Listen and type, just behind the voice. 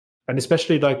And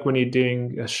especially like when you're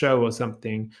doing a show or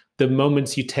something, the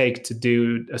moments you take to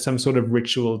do some sort of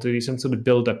ritual, to do some sort of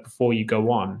build up before you go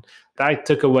on, I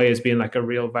took away as being like a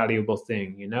real valuable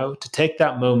thing, to take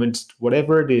that moment,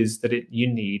 whatever it is that you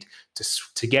need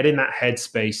to get in that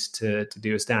headspace to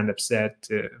do a stand-up set,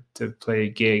 to play a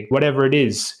gig, whatever it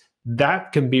is,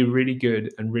 that can be really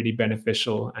good and really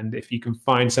beneficial. And if you can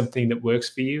find something that works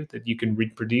for you that you can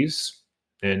reproduce,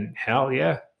 then hell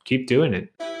yeah, keep doing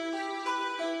it.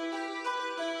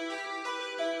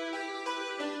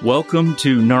 Welcome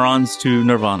to Neurons to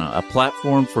Nirvana, a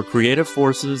platform for creative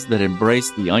forces that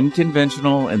embrace the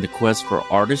unconventional and the quest for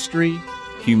artistry,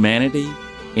 humanity,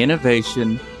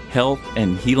 innovation, health,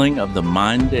 and healing of the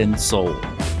mind and soul.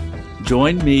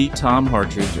 Join me, Tom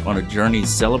Hartridge, on a journey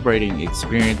celebrating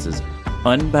experiences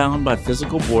unbound by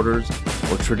physical borders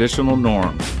or traditional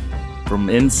norms, from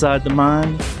inside the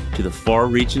mind to the far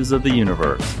reaches of the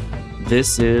universe.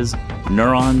 This is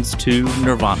Neurons to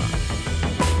Nirvana.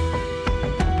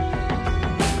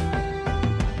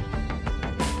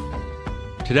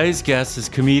 Today's guest is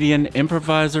comedian,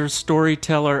 improviser,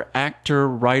 storyteller, actor,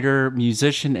 writer,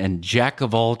 musician, and jack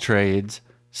of all trades,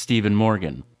 Stephen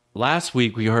Morgan. Last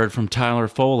week, we heard from Tyler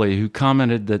Foley, who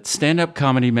commented that stand-up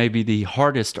comedy may be the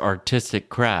hardest artistic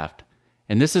craft.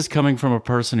 And this is coming from a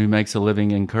person who makes a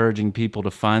living encouraging people to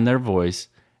find their voice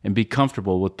and be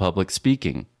comfortable with public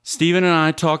speaking. Stephen and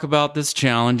I talk about this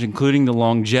challenge, including the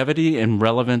longevity and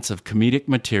relevance of comedic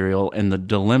material and the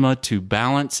dilemma to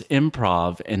balance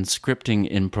improv and scripting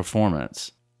in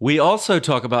performance. We also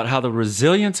talk about how the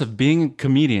resilience of being a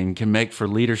comedian can make for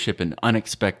leadership in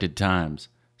unexpected times.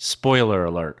 Spoiler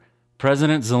alert,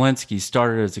 President Zelensky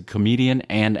started as a comedian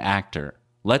and actor.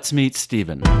 Let's meet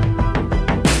Stephen.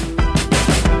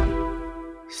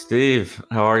 Steve,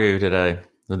 how are you today?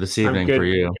 Or this evening for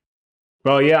you?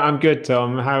 Well, yeah, I'm good,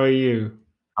 Tom. How are you?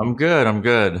 I'm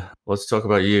good. Let's talk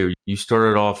about you. You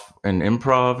started off in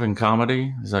improv and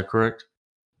comedy, is that correct?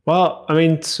 Well, I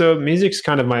mean, so music's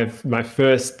kind of my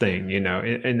first thing, in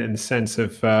the sense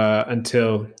of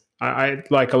until I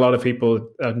like a lot of people,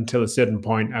 until a certain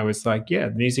point, I was like, yeah,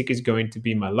 music is going to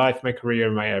be my life, my career,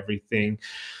 my everything.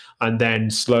 And then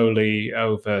slowly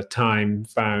over time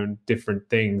found different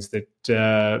things that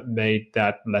made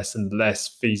that less and less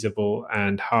feasible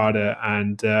and harder.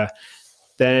 And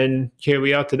then here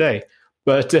we are today.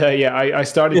 But I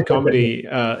started comedy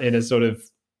in a sort of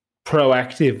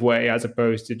proactive way, as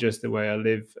opposed to just the way I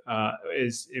live,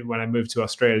 is when I moved to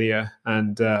Australia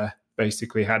and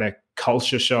basically had a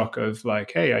culture shock of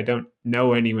like, hey, I don't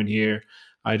know anyone here.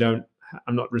 I'm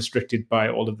not restricted by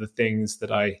all of the things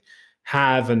that I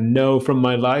have and know from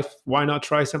my life. Why not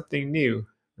try something new?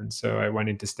 And so I went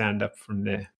into stand-up from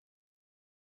there.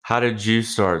 How did you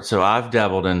start? So I've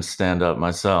dabbled in stand-up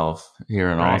myself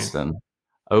here in Austin.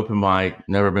 Open mic,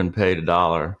 never been paid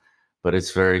 $1, but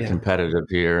it's very competitive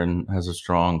here and has a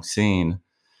strong scene.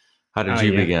 How did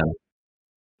you begin?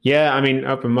 Yeah, I mean,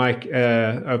 open mic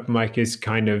is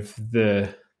kind of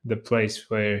the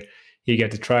place where you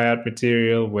get to try out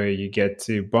material, where you get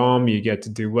to bomb, you get to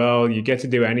do well, you get to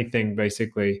do anything,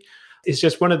 basically. It's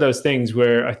just one of those things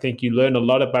where I think you learn a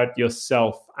lot about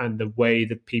yourself and the way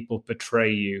that people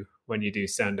portray you when you do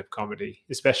stand-up comedy,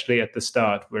 especially at the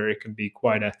start, where it can be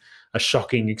quite a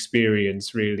shocking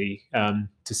experience, really,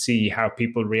 to see how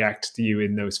people react to you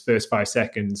in those first 5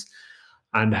 seconds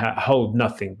and hold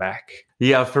nothing back.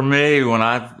 Yeah, for me, when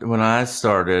I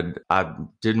started, I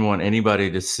didn't want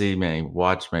anybody to see me,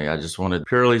 watch me. I just wanted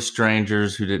purely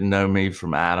strangers who didn't know me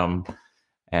from Adam.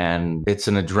 And it's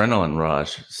an adrenaline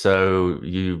rush. So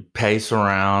you pace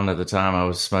around. At the time I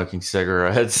was smoking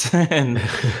cigarettes and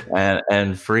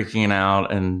freaking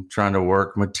out and trying to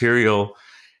work material.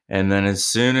 And then as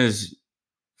soon as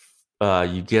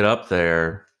you get up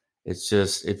there, it's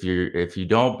just if you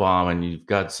don't bomb and you've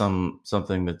got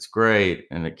something that's great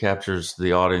and it captures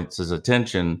the audience's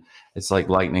attention, it's like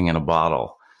lightning in a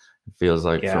bottle. It feels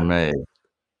like for me.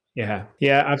 Yeah,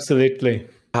 absolutely.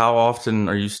 How often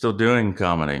are you still doing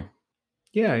comedy?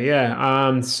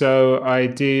 Yeah. So I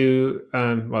do.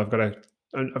 Well,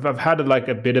 I've had like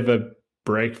a bit of a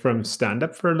break from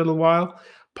stand-up for a little while,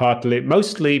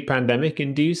 mostly pandemic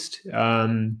induced,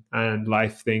 and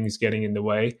life things getting in the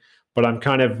way. But I'm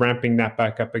kind of ramping that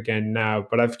back up again now.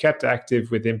 But I've kept active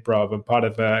with improv. I'm part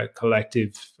of a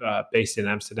collective based in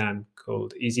Amsterdam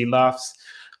called Easy Laughs.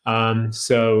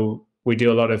 So we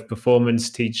do a lot of performance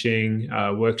teaching,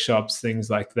 workshops, things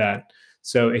like that.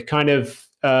 So it kind of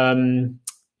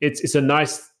it's a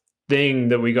nice thing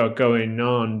that we got going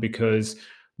on, because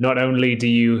not only do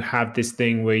you have this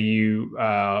thing where you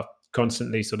are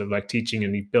constantly sort of like teaching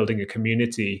and building a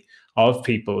community of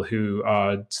people who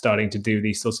are starting to do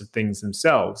these sorts of things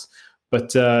themselves.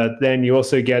 But then you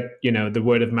also get, the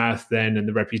word of mouth then and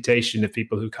the reputation of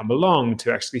people who come along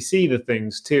to actually see the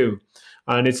things too.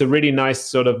 And it's a really nice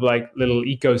sort of like little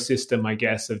ecosystem, I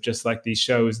guess, of just like these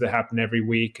shows that happen every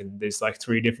week. And there's like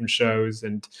 3 different shows.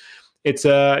 And it's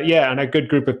and a good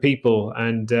group of people.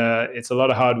 And it's a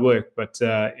lot of hard work, but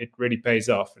it really pays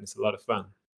off and it's a lot of fun.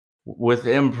 With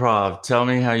improv, tell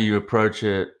me how you approach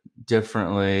it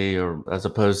differently or as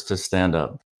opposed to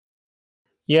stand-up.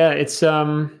 Yeah, it's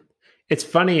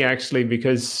funny actually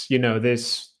because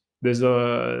there's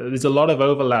a lot of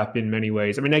overlap in many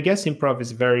ways. I mean, I guess improv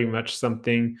is very much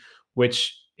something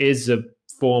which is a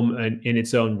form in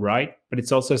its own right, but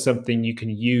it's also something you can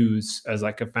use as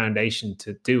like a foundation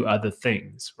to do other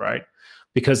things, right?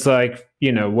 Because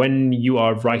when you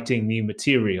are writing new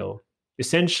material,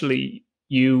 essentially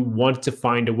you want to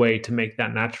find a way to make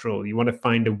that natural. You want to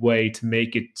find a way to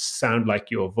make it sound like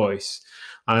your voice.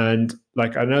 And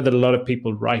like, I know that a lot of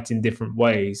people write in different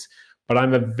ways, but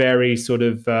I'm a very sort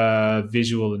of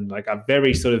visual and like a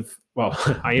very sort of,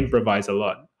 I improvise a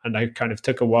lot. And I kind of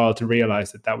took a while to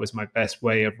realize that was my best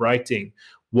way of writing,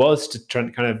 was to try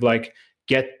and kind of like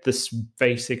get this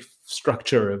basic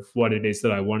structure of what it is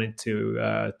that I wanted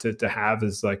to have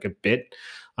as like a bit.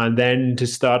 And then to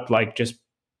start like just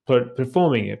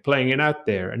performing it, playing it out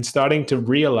there, and starting to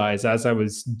realize as I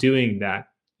was doing that,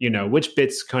 which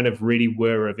bits kind of really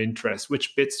were of interest,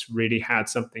 which bits really had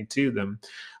something to them,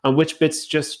 and which bits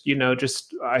just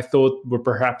I thought were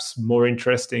perhaps more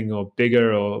interesting or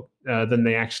bigger or than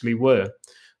they actually were.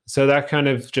 So that kind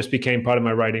of just became part of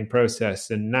my writing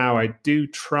process. And now I do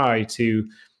try to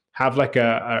have like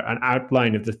an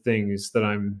outline of the things that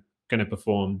I'm going to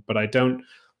perform, but I don't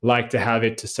like to have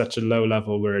it to such a low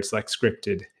level where it's like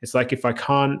scripted. It's like, if I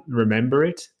can't remember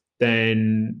it,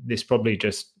 then it's probably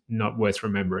just not worth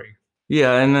remembering.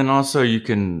 Yeah, and then also you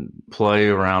can play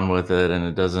around with it,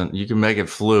 and you can make it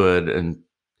fluid. And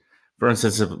for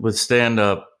instance, with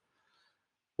stand-up,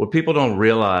 what people don't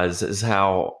realize is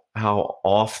how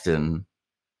often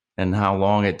and how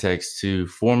long it takes to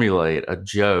formulate a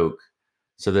joke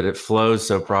so that it flows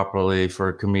so properly for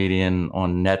a comedian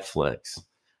on Netflix.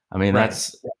 I mean, Right.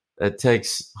 it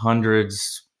takes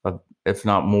hundreds of, if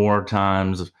not more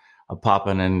times of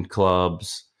popping in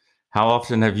clubs. How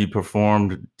often have you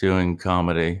performed doing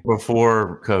comedy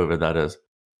before COVID, that is?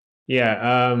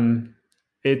 Yeah,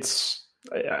 it's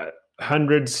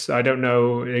hundreds. I don't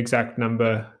know the exact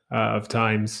number of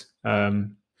times.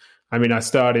 I mean, I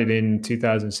started in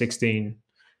 2016,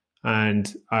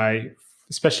 and I,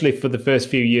 especially for the first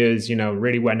few years,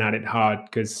 really went at it hard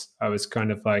because I was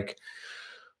kind of like,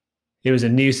 it was a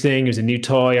new thing, it was a new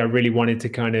toy. I really wanted to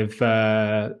kind of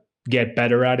get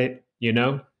better at it.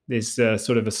 There's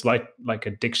sort of a slight like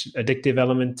addictive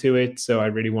element to it. So I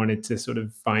really wanted to sort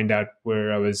of find out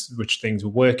which things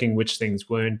were working, which things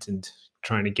weren't, and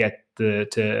trying to get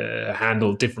to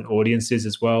handle different audiences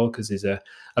as well. Because there's a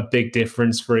big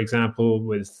difference, for example,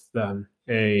 with an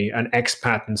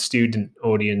expat and student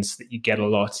audience that you get a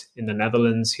lot in the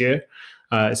Netherlands here,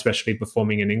 especially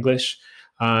performing in English.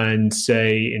 And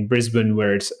say in Brisbane,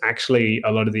 where it's actually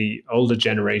a lot of the older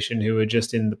generation who are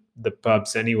just in the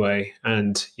pubs anyway,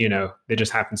 and there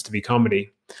just happens to be comedy.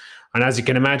 And as you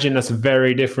can imagine, that's a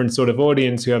very different sort of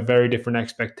audience who have very different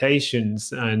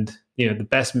expectations. And the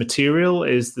best material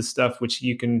is the stuff which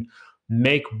you can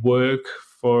make work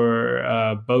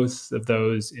for both of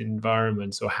those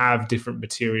environments, or have different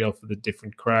material for the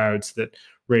different crowds that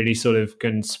really sort of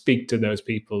can speak to those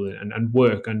people and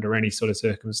work under any sort of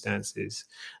circumstances.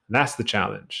 And that's the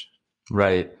challenge.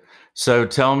 Right. So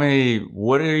tell me,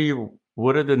 what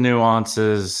are the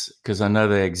nuances, because I know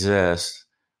they exist,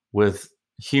 with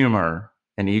humor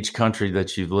in each country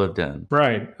that you've lived in?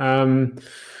 Right.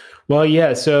 Well,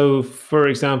 yeah. So, for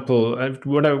example,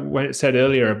 what I said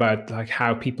earlier about like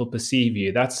how people perceive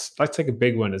you, that's like a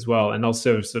big one as well, and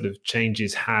also sort of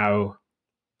changes how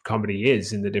comedy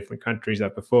is in the different countries I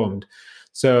performed.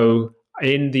 So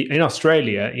in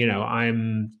Australia,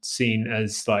 I'm seen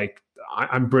as like,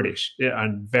 I'm British.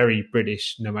 I'm very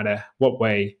British, no matter what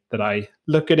way that I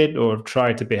look at it or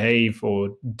try to behave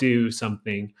or do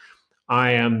something.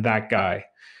 I am that guy.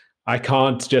 I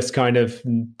can't just kind of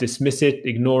dismiss it,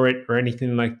 ignore it, or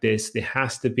anything like this. There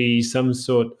has to be some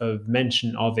sort of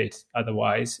mention of it.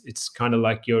 Otherwise, it's kind of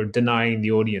like you're denying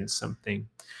the audience something.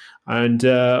 And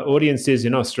audiences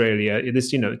in Australia,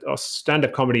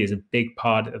 stand-up comedy is a big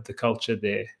part of the culture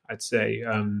there, I'd say.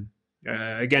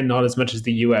 Again, not as much as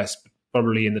the US, but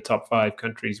probably in the top 5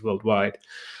 countries worldwide.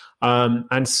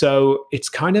 And so it's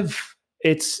kind of,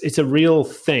 it's a real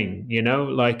thing, you know,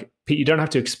 like you don't have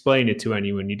to explain it to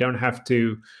anyone. You don't have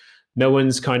to, no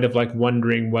one's kind of like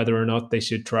wondering whether or not they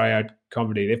should try out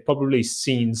comedy. They've probably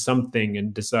seen something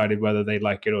and decided whether they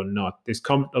like it or not. There's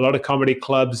a lot of comedy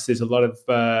clubs. There's a lot of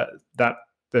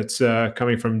that's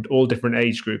coming from all different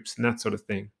age groups and that sort of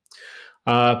thing.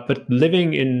 But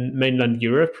living in mainland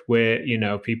Europe, where, you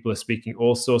know, people are speaking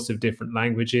all sorts of different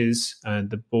languages and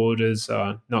the borders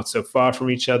are not so far from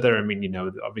each other. I mean, you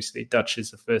know, obviously Dutch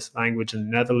is the first language in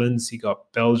the Netherlands. You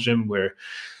got Belgium, where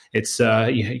it's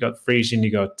you got Frisian,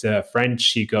 you got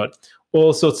French, you got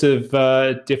all sorts of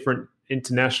different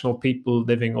international people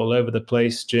living all over the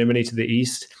place. Germany to the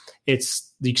east.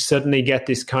 You suddenly get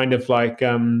this kind of like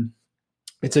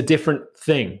it's a different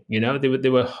thing, you know.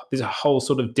 There's a whole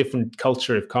sort of different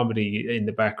culture of comedy in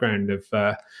the background of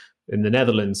in the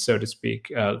Netherlands, so to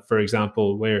speak. For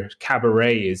example, where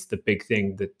cabaret is the big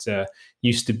thing that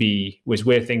was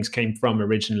where things came from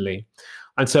originally,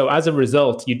 and so as a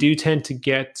result, you do tend to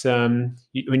get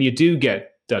when you do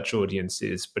get Dutch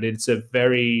audiences, but it's a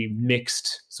very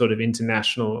mixed sort of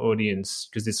international audience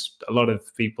because it's a lot of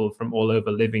people from all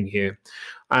over living here,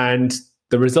 and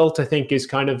the result, I think, is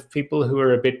kind of people who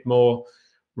are a bit more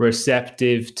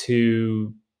receptive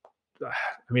to,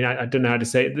 I mean, I don't know how to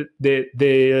say it.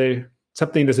 They're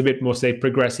something that's a bit more, say,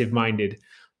 progressive minded.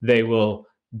 They will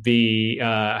be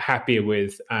happier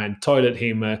with, and toilet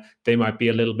humor, they might be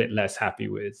a little bit less happy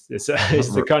with. It's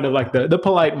the kind of like the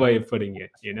polite way of putting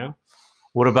it, you know?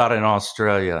 What about in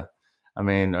Australia? I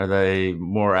mean, are they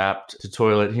more apt to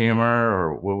toilet humor,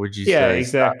 or what would you say? Yeah,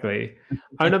 exactly.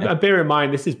 And bear in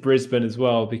mind, this is Brisbane as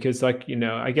well, because, like, you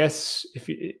know, I guess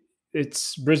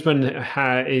it's Brisbane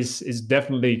is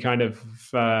definitely kind of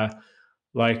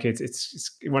like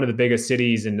it's one of the biggest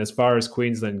cities, and as far as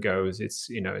Queensland goes, it's,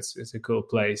 you know, it's a cool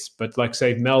place. But like,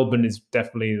 say, Melbourne is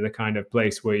definitely the kind of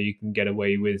place where you can get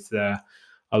away with a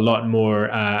lot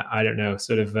more. I don't know,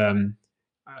 sort of.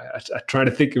 I try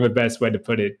to think of the best way to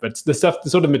put it, but the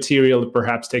sort of material that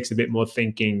perhaps takes a bit more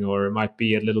thinking, or it might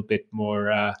be a little bit more,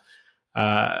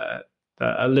 a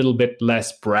little bit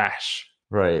less brash.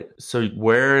 Right. So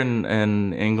where in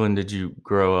England did you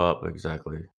grow up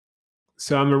exactly?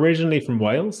 So I'm originally from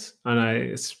Wales, and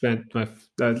I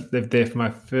lived there for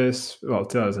my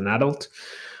till I was an adult.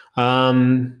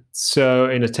 So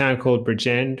in a town called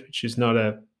Bridgend, which is not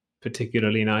a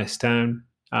particularly nice town.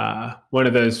 One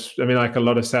of those, I mean, like a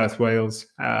lot of South Wales,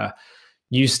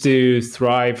 used to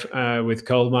thrive with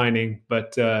coal mining,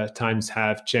 but times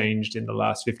have changed in the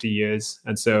last 50 years.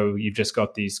 And so you've just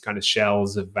got these kind of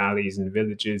shells of valleys and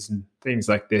villages and things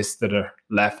like this that are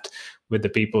left with the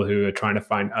people who are trying to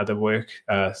find other work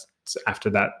after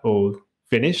that all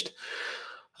finished.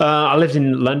 I lived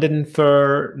in London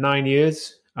for 9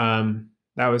 years.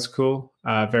 That was cool.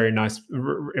 Very nice.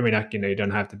 I mean, you know, you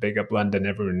don't have to big up London.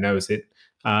 Everyone knows it.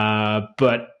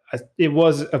 But it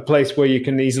was a place where you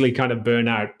can easily kind of burn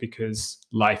out, because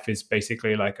life is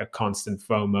basically like a constant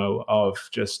FOMO of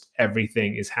just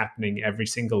everything is happening every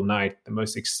single night. The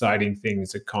most exciting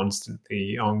things are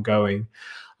constantly ongoing.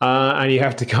 And you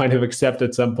have to kind of accept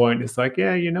at some point, it's like,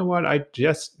 yeah, you know what? I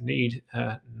just need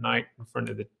a night in front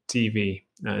of the TV,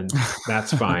 and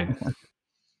that's fine.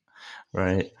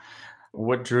 Right.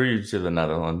 What drew you to the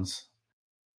Netherlands?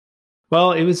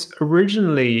 Well, it was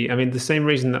originally, I mean, the same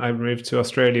reason that I moved to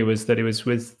Australia was that it was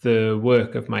with the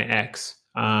work of my ex.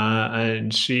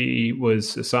 And she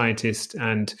was a scientist,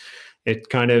 and it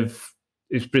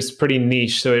was pretty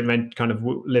niche. So it meant kind of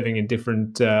living in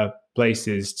different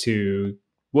places to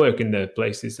work in the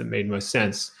places that made most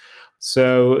sense.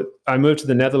 So I moved to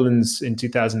the Netherlands in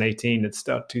 2018, at the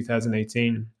start of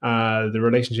 2018. The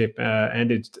relationship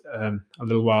ended a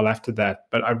little while after that,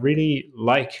 but I really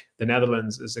like the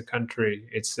Netherlands as a country.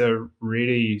 It's a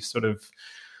really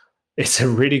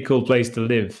cool place to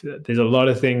live. There's a lot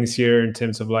of things here in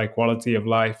terms of like quality of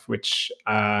life, which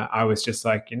I was just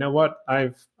like, you know what? I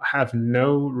have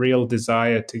no real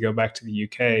desire to go back to the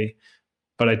UK.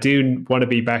 But I do want to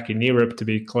be back in Europe to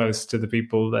be close to the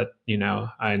people that, you know,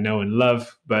 I know and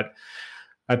love. But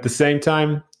at the same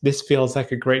time, this feels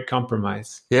like a great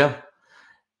compromise. Yeah.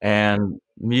 And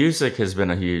music has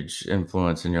been a huge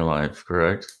influence in your life,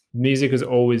 correct? Music has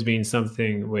always been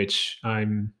something which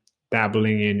I'm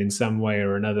dabbling in some way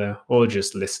or another, or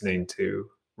just listening to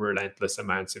relentless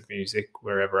amounts of music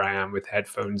wherever I am with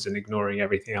headphones and ignoring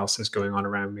everything else that's going on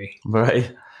around me.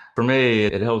 Right. For me,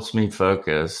 it helps me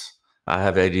focus. I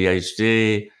have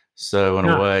ADHD, so in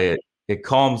a way, it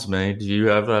calms me. Do you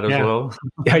have that as well?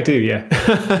 Yeah, I do,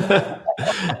 yeah.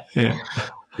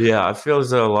 Yeah, I feel as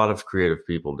though a lot of creative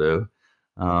people do.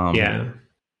 Yeah.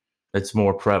 It's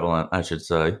more prevalent, I should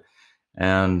say.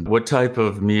 And what type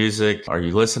of music are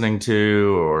you listening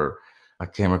to? Or I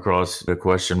came across a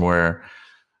question where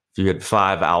if you had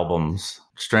 5 albums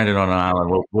stranded on an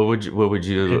island, what would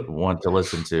you want to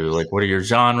listen to? Like, what are your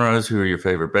genres? Who are your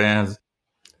favorite bands?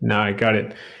 No, I got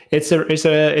it. It's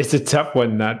a tough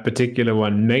one, that particular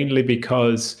one, mainly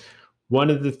because one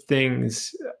of the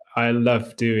things I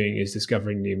love doing is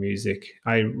discovering new music.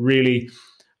 I really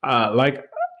like.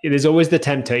 There's always the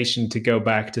temptation to go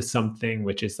back to something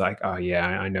which is like, oh yeah,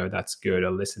 I know that's good.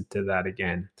 I'll listen to that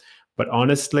again. But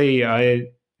honestly, it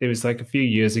was like a few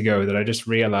years ago that I just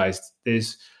realized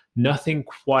there's nothing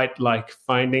quite like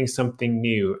finding something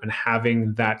new and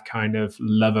having that kind of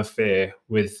love affair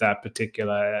with that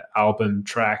particular album,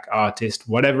 track, artist,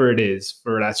 whatever it is,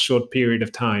 for that short period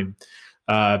of time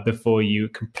before you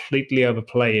completely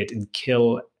overplay it and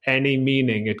kill any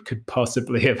meaning it could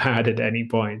possibly have had at any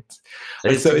point.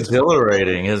 And It's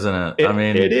exhilarating, isn't it? I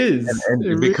mean, it is. And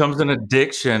it becomes an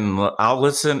addiction. I'll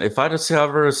listen. If I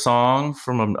discover a song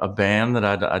from a band that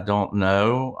I don't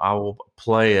know, I will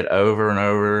play it over and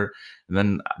over. And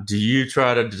then do you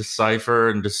try to decipher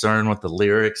and discern what the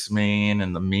lyrics mean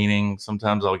and the meaning?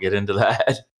 Sometimes I'll get into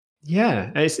that. Yeah,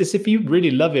 it's if you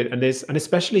really love it, and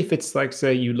especially if it's like,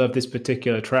 say you love this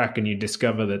particular track and you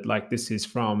discover that like this is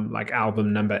from like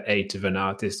album number 8 of an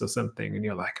artist or something, and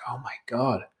you're like, oh my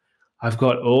God, I've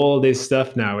got all this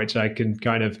stuff now, which I can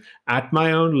kind of at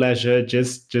my own leisure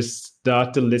just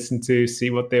start to listen to,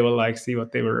 see what they were like, see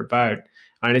what they were about.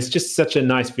 And it's just such a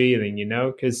nice feeling,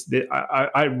 because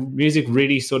music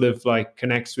really sort of like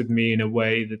connects with me in a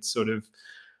way that's sort of,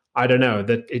 I don't know,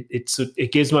 that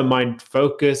it gives my mind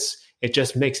focus. It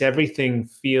just makes everything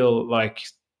feel like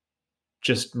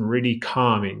just really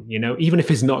calming, even if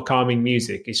it's not calming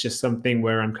music. It's just something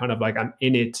where I'm kind of like, I'm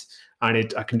in it,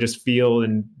 and I can just feel,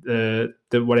 and the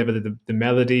whatever the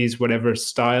melodies, whatever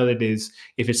style it is,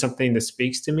 if it's something that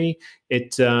speaks to me,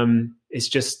 it's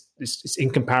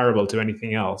incomparable to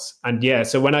anything else. And yeah,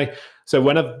 so when I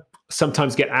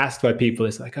sometimes get asked by people,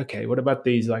 it's like, okay, what about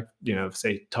these, like,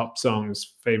 say top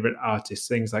songs, favorite artists,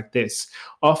 things like this.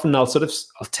 Often I'll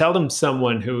tell them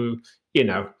someone who,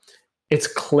 it's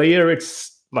clear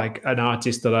it's like an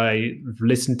artist that I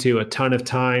listened to a ton of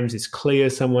times. It's clear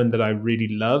someone that I really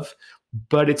love,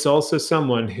 but it's also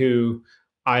someone who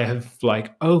I have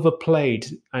like overplayed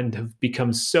and have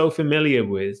become so familiar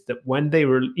with that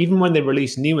even when they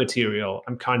release new material,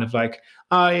 I'm kind of like,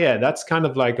 oh yeah, that's kind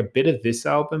of like a bit of this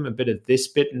album, a bit of this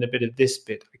bit, and a bit of this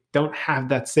bit. I don't have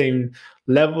that same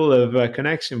level of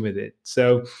connection with it.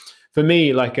 So for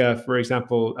me, like for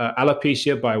example,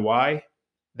 Alopecia by Y,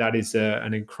 that is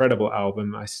an incredible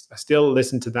album. I still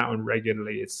listen to that one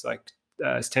regularly. It's like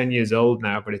it's 10 years old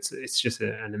now, but it's just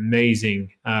an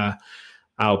amazing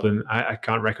album. I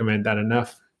can't recommend that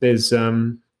enough. There's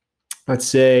let's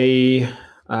say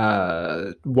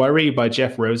Worry by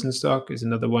Jeff Rosenstock is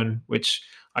another one which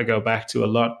I go back to a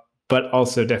lot, but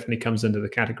also definitely comes under the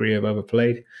category of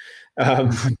overplayed.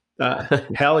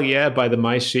 Hell Yeah by the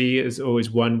Maishi is always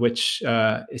one which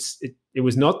it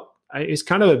was not, it's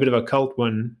kind of a bit of a cult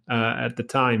one at the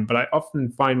time, but I often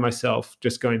find myself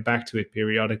just going back to it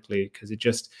periodically because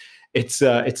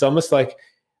it's almost like,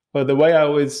 well, the way I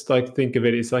always like think of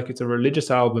it is like it's a religious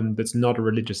album that's not a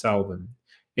religious album.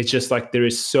 It's just like there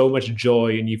is so much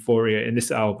joy and euphoria in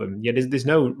this album. Yeah, there's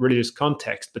no religious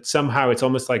context, but somehow it's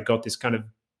almost like got this kind of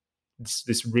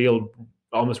this real,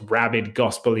 almost rabid,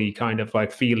 gospel-y kind of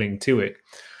like feeling to it.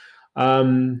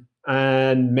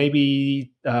 And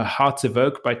maybe Hearts of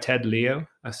Oak by Ted Leo.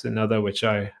 That's another which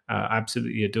I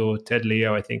absolutely adore. Ted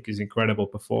Leo, I think, is an incredible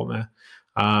performer.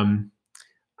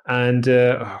 And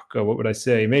oh God, what would I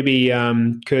say? Maybe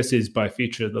Curses by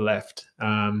Future of the Left,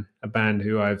 a band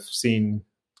who I've seen,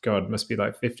 God, must be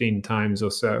like 15 times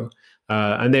or so.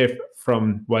 And they're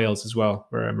from Wales as well,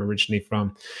 where I'm originally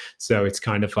from. So it's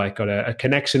kind of like got a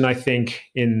connection, I think,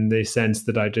 in the sense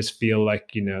that I just feel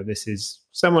like, this is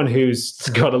someone who's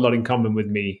got a lot in common with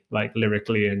me, like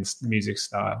lyrically and music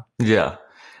style. Yeah.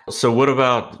 So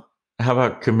how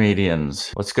about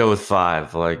comedians? Let's go with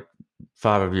 5, like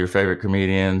 5 of your favorite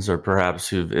comedians, or perhaps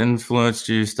who've influenced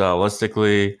you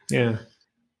stylistically.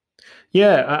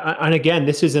 Yeah, and again,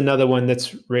 this is another one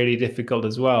that's really difficult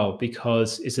as well,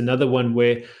 because it's another one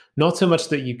where not so much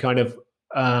that you kind of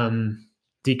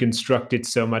deconstruct it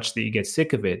so much that you get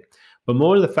sick of it, but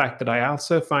more the fact that I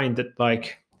also find that,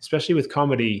 like, especially with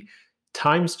comedy,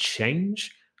 times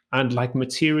change, and like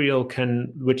material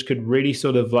which could really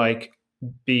sort of like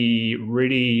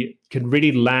could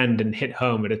really land and hit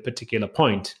home at a particular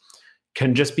point,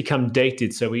 can just become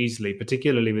dated so easily,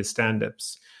 particularly with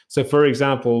stand-ups. So, for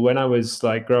example, when I was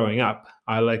like growing up,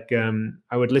 I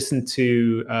would listen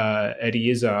to Eddie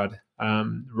Izzard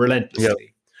relentlessly. Yep.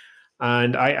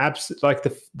 And I absolutely like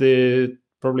the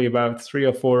probably about 3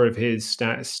 or 4 of his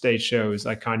stage shows.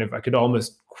 I could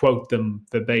almost quote them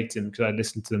verbatim because I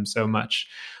listened to them so much.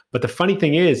 But the funny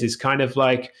thing is kind of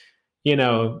like,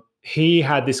 he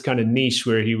had this kind of niche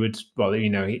where he would, well,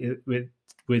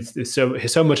 with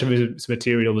so much of his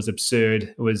material was absurd.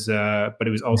 It was, but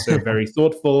it was also very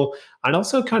thoughtful, and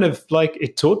also kind of like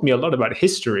it taught me a lot about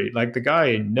history. Like the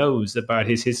guy knows about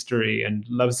his history and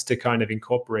loves to kind of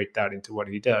incorporate that into what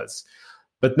he does.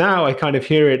 But now I kind of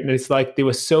hear it, and it's like there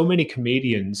were so many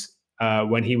comedians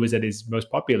when he was at his most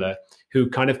popular who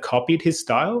kind of copied his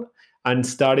style and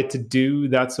started to do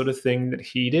that sort of thing that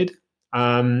he did.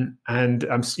 And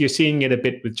you're seeing it a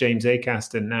bit with James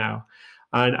Acaster now.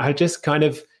 And I just kind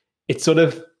of, it's sort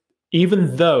of,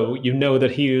 even though you know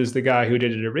that he was the guy who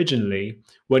did it originally,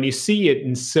 when you see it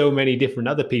in so many different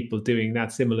other people doing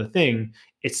that similar thing,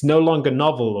 it's no longer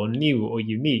novel or new or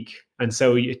unique. And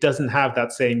so it doesn't have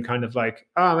that same kind of like,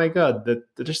 oh my God,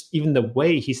 just even the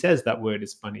way he says that word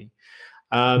is funny.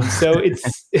 So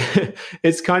it's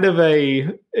it's kind of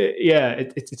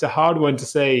it's a hard one to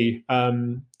say.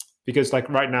 Because like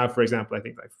right now, for example, I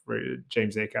think like for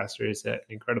James Acaster is an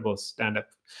incredible stand-up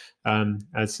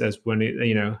as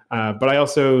when but I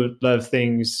also love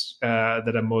things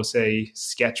that are more say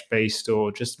sketch-based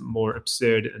or just more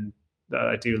absurd, and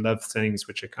I do love things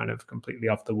which are kind of completely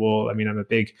off the wall. I mean, I'm a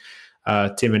big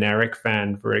Tim and Eric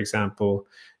fan, for example,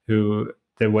 who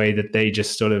the way that they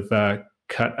just sort of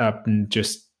cut up and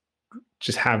just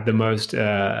have the most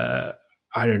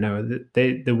I don't know.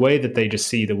 The way that they just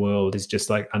see the world is just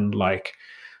like unlike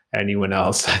anyone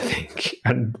else, I think.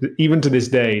 And even to this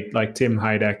day, like Tim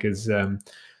Heidecker's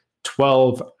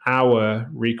 12-hour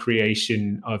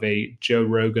recreation of a Joe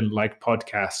Rogan-like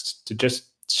podcast to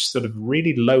just sort of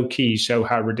really low-key show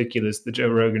how ridiculous the Joe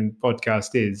Rogan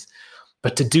podcast is.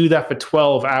 But to do that for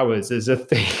 12 hours is a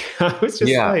thing. I was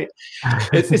just like,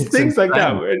 it's things like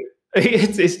that.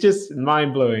 It's just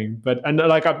mind blowing, I'm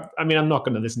not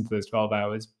going to listen to those 12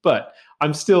 hours, but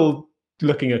I'm still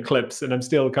looking at clips and I'm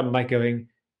still kind of like going,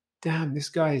 damn, this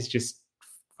guy is just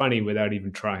funny without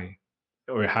even trying,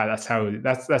 or that's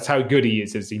how good he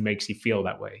is, as he makes you feel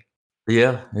that way.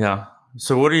 Yeah.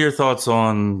 So what are your thoughts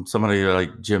on somebody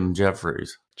like Jim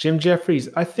Jeffries? Jim Jeffries,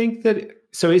 I think that,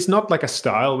 so it's not like a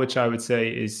style, which I would say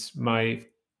is my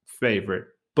favorite.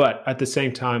 But at the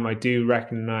same time, I do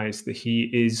recognize that he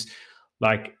is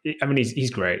like, I mean, he's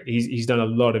great. He's done a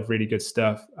lot of really good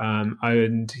stuff. And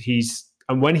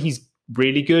when he's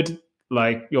really good,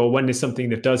 like, or when there's something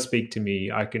that does speak to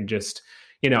me, I can just,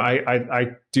 I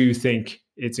do think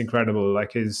it's incredible.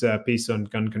 Like his piece on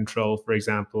gun control, for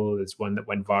example, is one that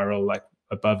went viral, like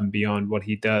above and beyond what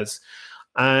he does.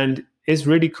 And it's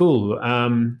really cool.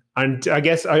 And I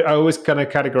guess I always kind of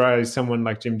categorize someone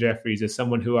like Jim Jeffries as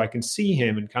someone who I can see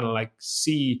him and kind of like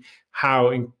see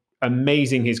how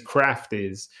amazing his craft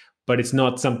is, but it's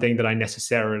not something that I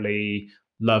necessarily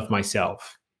love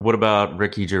myself. What about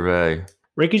Ricky Gervais?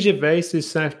 Ricky Gervais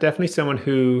is definitely someone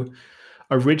who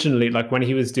originally, like when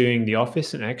he was doing The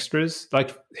Office and Extras,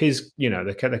 like his,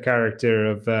 the character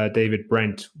of David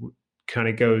Brent kind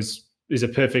of is a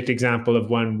perfect example of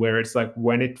one where it's like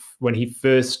when he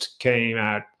first came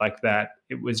out like that,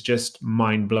 it was just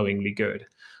mind-blowingly good.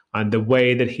 And the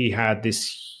way that he had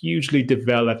this hugely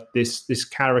developed this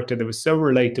character that was so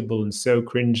relatable and so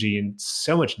cringy and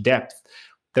so much depth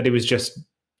that it was just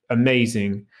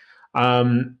amazing.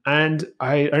 And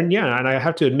I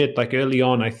have to admit, like early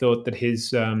on, I thought that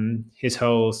his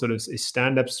whole sort of his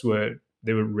stand-ups were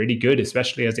really good,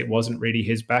 especially as it wasn't really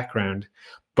his background.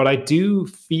 But I do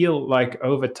feel like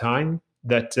over time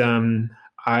that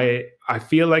I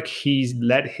feel like he's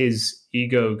let his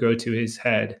ego go to his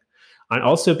head, and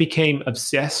also became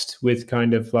obsessed with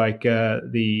kind of like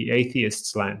the atheist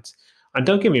slant. And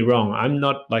don't get me wrong, I'm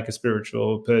not like a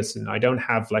spiritual person. I don't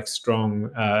have like strong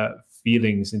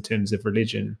feelings in terms of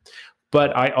religion.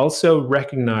 But I also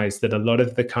recognize that a lot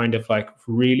of the kind of like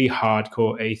really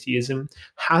hardcore atheism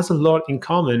has a lot in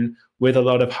common with a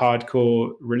lot of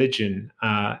hardcore religion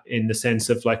in the sense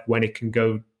of like when it can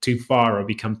go too far or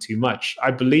become too much. I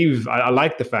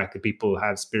like the fact that people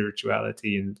have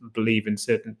spirituality and believe in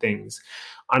certain things.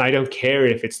 And I don't care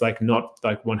if it's like not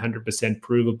like 100%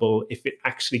 provable, if it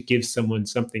actually gives someone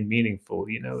something meaningful,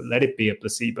 let it be a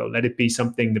placebo, let it be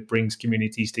something that brings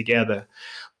communities together.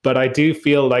 But I do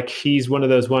feel like he's one of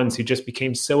those ones who just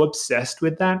became so obsessed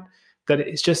with that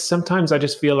it's just sometimes I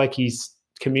just feel like he's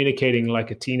communicating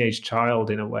like a teenage child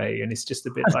in a way, and it's just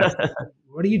a bit like,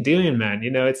 what are you doing, man?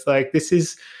 It's like, this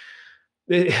is,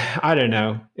 I don't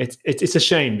know. It's a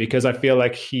shame, because I feel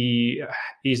like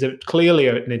he's clearly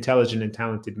an intelligent and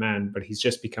talented man, but he's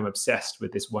just become obsessed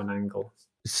with this one angle.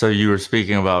 So you were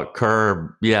speaking about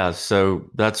Curb. Yeah, so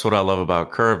that's what I love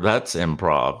about Curb. That's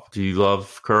improv. Do you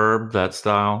love Curb, that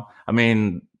style? I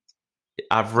mean,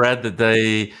 I've read that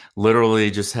they literally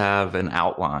just have an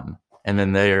outline, and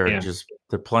then they're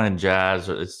playing jazz.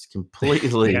 It's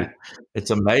completely, it's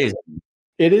amazing.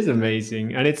 It is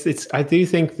amazing. And I do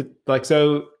think that, like,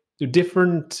 so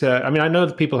different, I mean, I know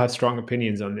that people have strong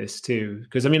opinions on this too,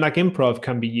 because I mean, like, improv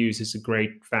can be used as a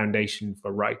great foundation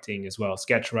for writing as well,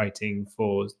 sketch writing,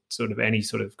 for sort of any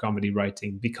sort of comedy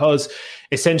writing, because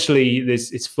essentially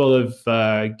it's full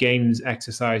of games,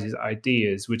 exercises,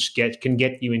 ideas, which can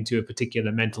get you into a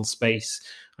particular mental space,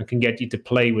 and can get you to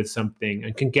play with something,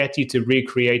 and can get you to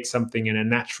recreate something in a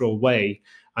natural way.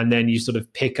 And then you sort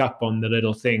of pick up on the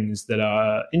little things that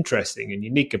are interesting and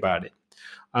unique about it.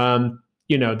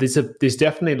 There's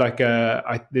definitely like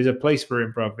there's a place for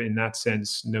improv in that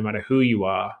sense, no matter who you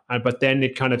are. But then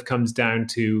it kind of comes down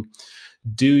to,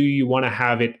 do you want to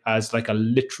have it as like a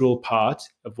literal part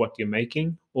of what you're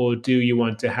making, or do you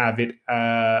want to have it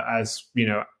as,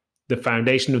 the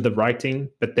foundation of the writing,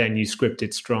 but then you script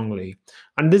it strongly?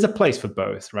 And there's a place for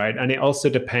both, right? And it also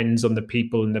depends on the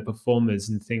people and the performers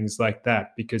and things like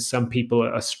that, because some people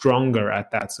are stronger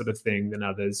at that sort of thing than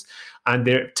others. And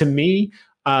to me,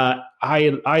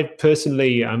 I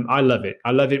personally, I love it.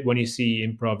 I love it when you see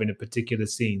improv in a particular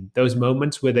scene. Those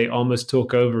moments where they almost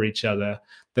talk over each other,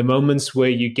 the moments where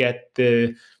you get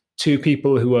the two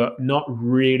people who are not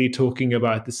really talking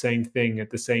about the same thing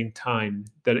at the same time.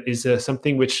 That is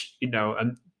something which,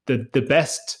 the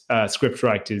best script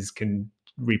writers can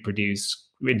reproduce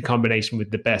in combination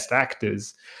with the best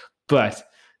actors. But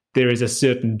there is a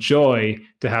certain joy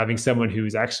to having someone who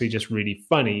is actually just really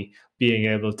funny being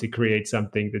able to create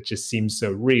something that just seems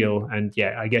so real. And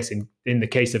yeah, I guess in the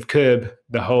case of Curb,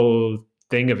 the whole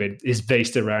thing of it is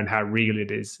based around how real it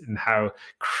is and how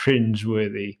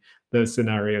cringeworthy those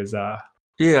scenarios are.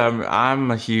 Yeah,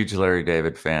 I'm a huge Larry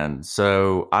David fan.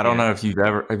 So I don't know if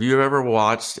have you ever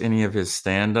watched any of his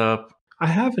stand-up? I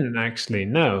haven't actually,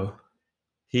 no.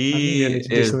 He's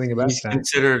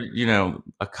considered,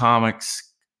 a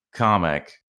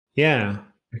comic. Yeah.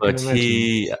 But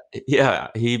he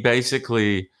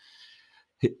basically,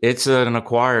 it's an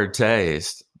acquired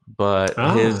taste, but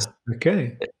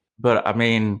but I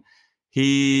mean,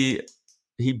 he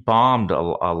bombed a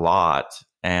lot,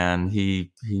 and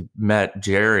he met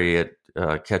Jerry at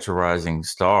Catch a Rising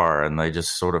Star, and they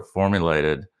just sort of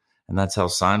formulated, and that's how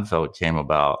Seinfeld came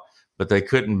about. But they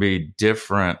couldn't be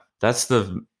different. That's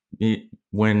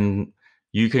when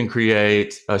you can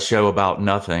create a show about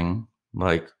nothing,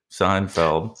 like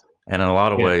Seinfeld, and in a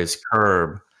lot of ways,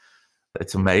 Curb.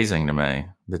 It's amazing to me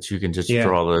that you can just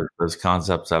draw those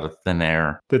concepts out of thin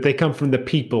air. That they come from the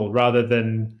people rather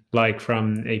than like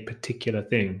from a particular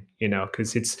thing,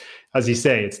 because it's, as you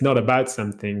say, it's not about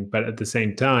something, but at the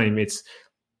same time, it's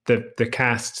the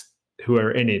cast who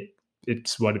are in it.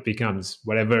 It's what it becomes.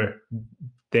 Whatever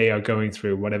they are going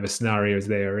through, whatever scenarios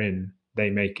they are in, they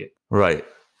make it. Right.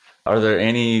 Are there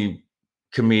any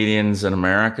comedians in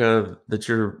America that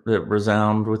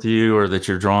resound with you, or that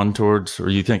you're drawn towards, or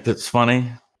you think that's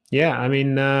funny? Yeah, I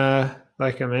mean,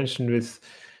 like I mentioned with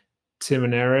Tim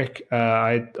and Eric,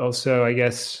 I also, I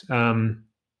guess,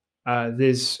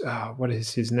 there's what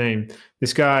is his name?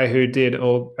 This guy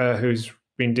who's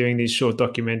been doing these short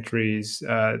documentaries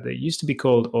that used to be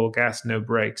called All Gas No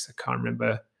Breaks. I can't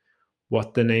remember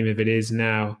what the name of it is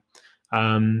now,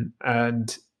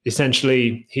 and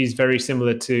essentially, he's very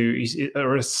similar to,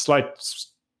 or a slight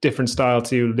different style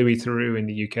to Louis Theroux in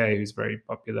the UK, who's very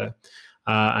popular.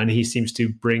 And he seems to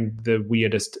bring the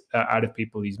weirdest out of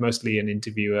people. He's mostly an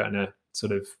interviewer and a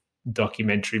sort of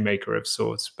documentary maker of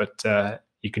sorts, but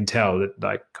you can tell that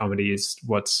like comedy is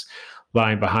what's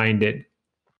lying behind it.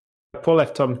 Paul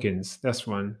F. Tompkins, that's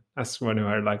one who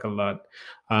I like a lot.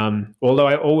 Although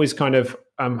I always kind of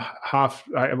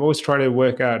I've always tried to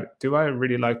work out, do I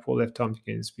really like Paul F.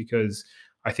 Tompkins because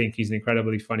I think he's an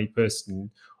incredibly funny person,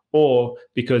 or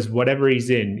because whatever he's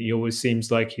in, he always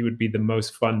seems like he would be the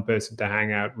most fun person to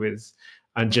hang out with,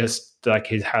 and just like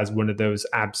he has one of those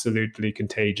absolutely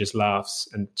contagious laughs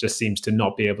and just seems to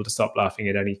not be able to stop laughing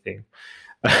at anything,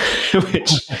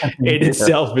 which in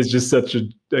itself is just such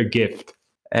a gift.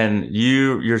 And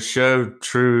your show,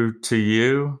 True to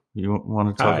You, you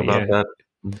want to talk about that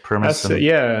premise?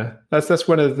 That's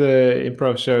one of the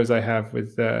improv shows I have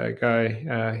with a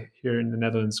guy here in the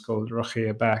Netherlands called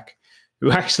Rogier Bak,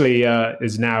 who actually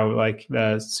is now like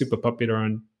super popular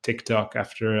on TikTok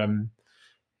after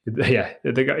the guy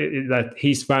that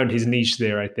he's found his niche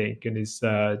there, I think, and is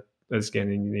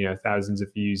getting thousands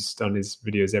of views on his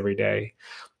videos every day.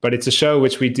 But it's a show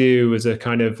which we do as a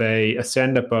kind of a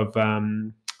send up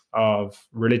of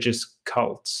religious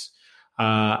cults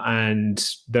and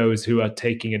those who are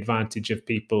taking advantage of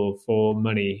people for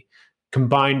money,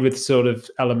 combined with sort of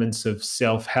elements of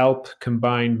self-help,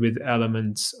 combined with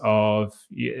elements of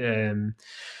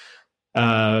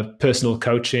personal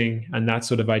coaching and that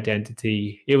sort of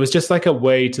identity. It was just like a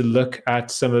way to look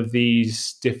at some of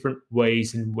these different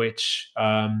ways in which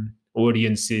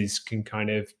audiences can kind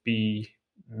of be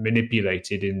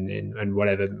manipulated in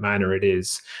whatever manner it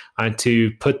is, and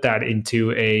to put that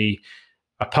into a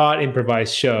part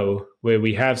improvised show where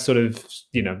we have sort of,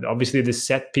 obviously the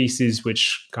set pieces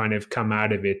which kind of come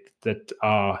out of it that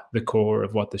are the core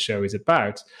of what the show is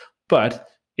about, but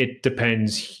it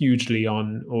depends hugely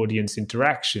on audience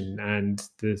interaction and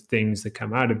the things that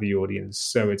come out of the audience.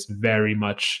 So it's very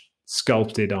much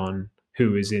sculpted on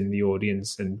who is in the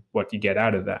audience and what you get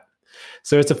out of that.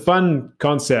 So it's a fun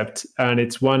concept, and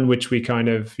it's one which we kind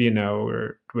of,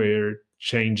 we're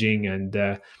changing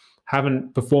and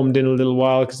haven't performed in a little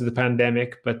while because of the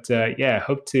pandemic. But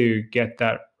hope to get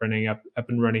that up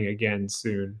and running again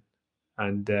soon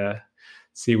and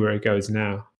see where it goes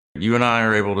now. You and I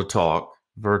are able to talk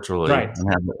virtually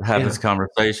and have this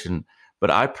conversation, but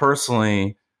I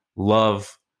personally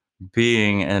love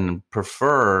being and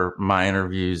prefer my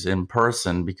interviews in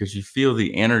person because you feel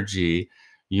the energy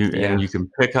and you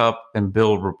can pick up and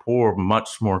build rapport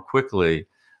much more quickly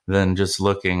than just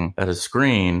looking at a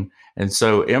screen. And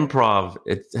so improv,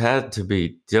 it had to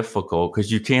be difficult because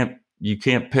you can't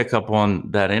pick up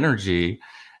on that energy,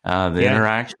 the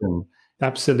interaction.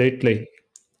 Absolutely.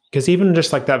 Because even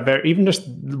just like that, even just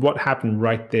what happened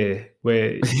right there,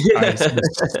 where I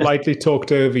slightly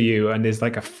talked over you, and there's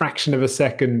like a fraction of a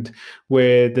second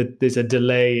where there's a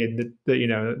delay in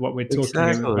what we're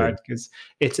talking about, because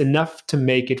it's enough to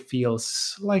make it feel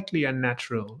slightly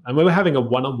unnatural. And when we're having a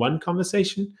one-on-one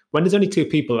conversation, when there's only two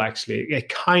people, actually, it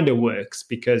kind of works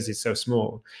because it's so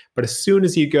small. But as soon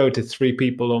as you go to three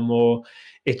people or more,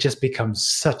 it just becomes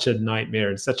such a nightmare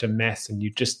and such a mess, and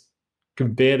you just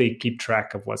can barely keep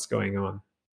track of what's going on.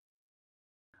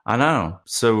 I know.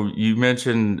 So you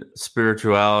mentioned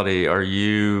spirituality. Are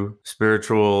you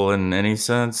spiritual in any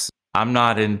sense? I'm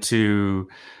not into,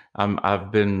 I've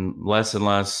been less and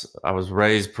less. I was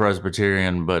raised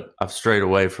Presbyterian, but I've strayed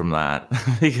away from that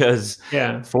because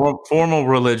formal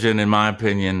religion, in my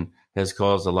opinion, has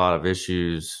caused a lot of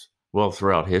issues,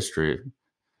 throughout history.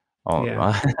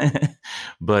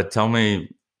 But tell me,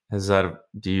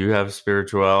 do you have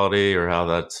spirituality or how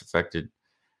that's affected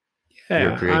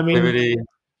your creativity?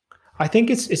 I think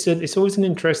it's always an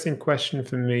interesting question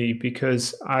for me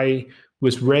because I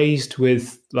was raised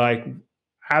with like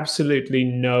absolutely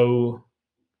no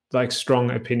like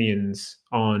strong opinions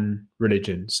on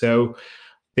religion. So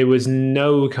there was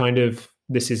no kind of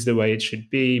this is the way it should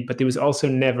be, but there was also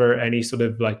never any sort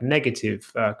of like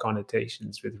negative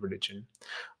connotations with religion.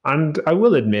 And I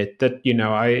will admit that,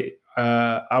 I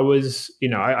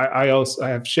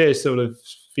have shared sort of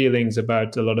feelings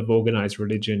about a lot of organized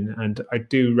religion, and I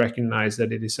do recognize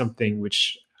that it is something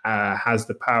which has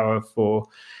the power for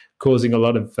causing a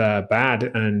lot of bad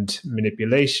and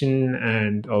manipulation,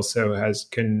 and also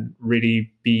can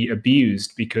really be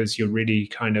abused because you're really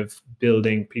kind of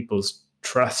building people's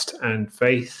trust and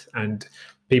faith, and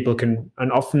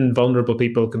often vulnerable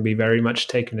people can be very much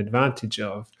taken advantage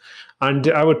of. And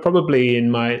I would probably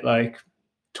in my like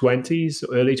 20s,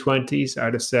 early 20s, I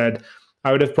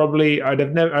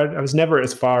was never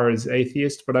as far as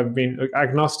atheist, but I've been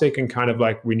agnostic and kind of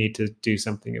like, we need to do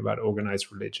something about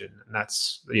organized religion. And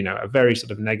that's, a very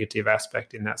sort of negative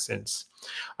aspect in that sense.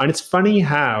 And it's funny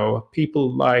how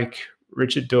people like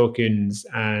Richard Dawkins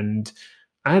and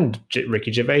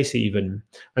Ricky Gervais even,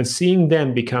 and seeing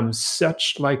them become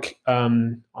such like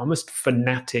almost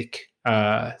fanatic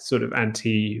sort of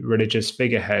anti-religious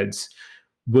figureheads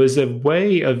was a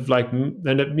way of like,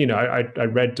 and I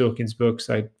read Dawkins' books,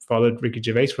 I followed Ricky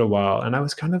Gervais for a while, and I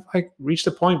was kind of like reached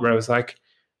a point where I was like,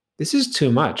 this is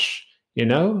too much,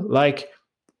 like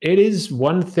it is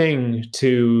one thing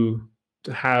to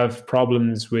have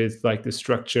problems with like the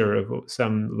structure of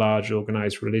some large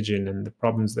organized religion and the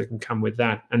problems that can come with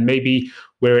that, and maybe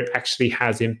where it actually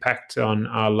has impact on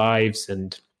our lives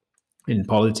and in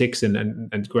politics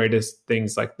and greatest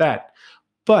things like that.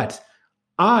 But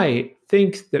I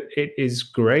think that it is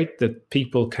great that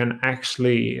people can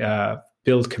actually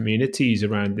build communities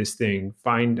around this thing,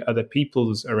 find other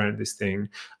peoples around this thing,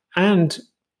 and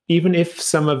even if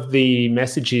some of the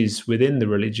messages within the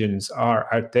religions are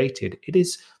outdated,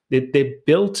 they're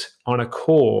built on a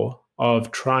core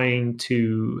of trying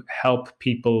to help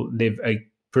people live a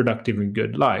productive and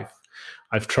good life,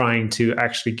 of trying to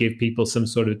actually give people some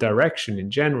sort of direction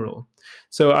in general.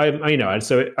 So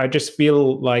I just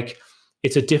feel like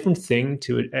it's a different thing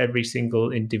to every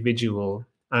single individual.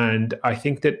 And I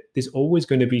think that there's always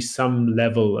going to be some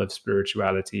level of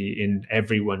spirituality in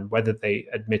everyone, whether they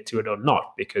admit to it or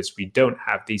not, because we don't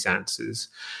have these answers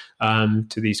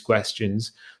to these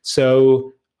questions.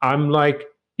 So I'm like,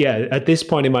 yeah, at this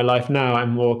point in my life now,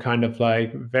 I'm more kind of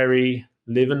like very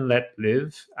live and let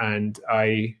live. And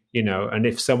and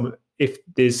if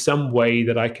there's some way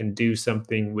that I can do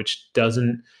something which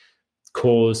doesn't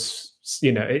cause,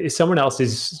 if someone else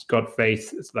has got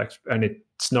faith, it's like, and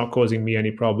it's not causing me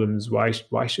any problems, why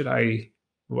should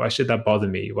that bother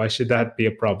me? Why should that be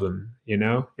a problem?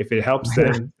 If it helps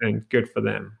them, then good for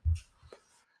them.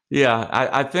 Yeah,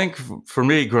 I think for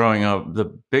me growing up, the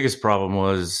biggest problem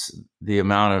was the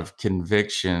amount of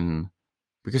conviction,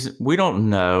 because we don't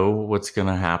know what's going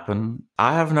to happen.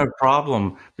 I have no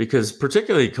problem, because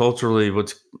particularly culturally,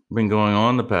 what's been going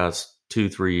on the past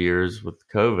 2-3 years with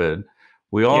COVID,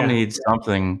 we all need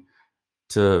something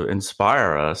to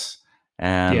inspire us.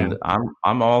 And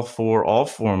I'm all for all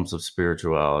forms of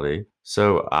spirituality.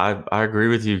 So I agree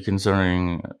with you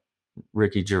concerning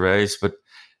Ricky Gervais, but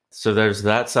so there's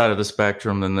that side of the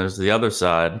spectrum. Then there's the other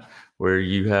side where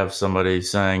you have somebody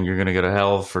saying you're going to go to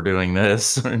hell for doing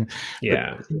this.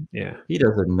 Yeah. He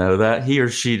doesn't know that. He or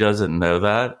she doesn't know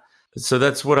that. So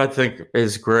that's what I think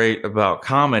is great about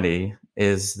comedy,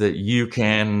 is that you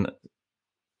can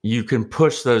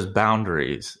push those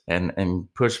boundaries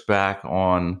and push back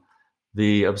on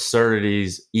the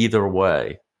absurdities either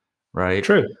way. Right.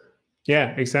 True.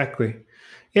 Yeah, exactly.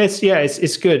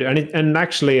 It's good. And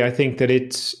actually I think that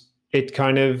it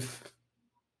kind of,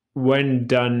 when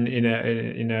done in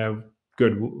a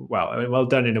good, well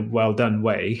done in a well done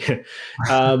way,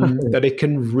 that it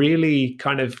can really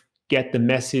kind of get the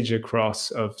message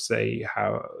across of, say,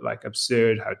 how like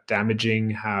absurd, how damaging,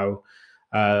 how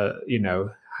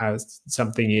how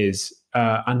something is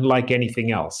unlike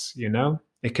anything else.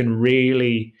 It can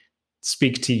really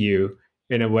speak to you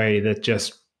in a way that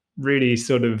just really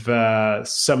sort of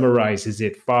summarizes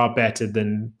it far better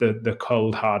than the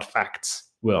cold hard facts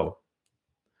will.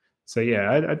 So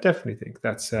yeah, I definitely think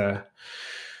that's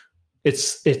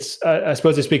it's I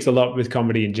suppose it speaks a lot with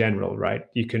comedy in general, right?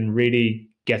 You can really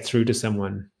get through to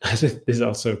someone. There's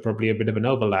also probably a bit of an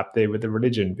overlap there with the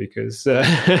religion, because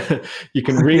you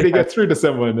can really get through to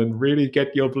someone and really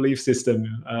get your belief system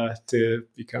to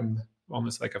become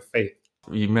almost like a faith.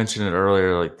 You mentioned it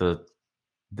earlier, like the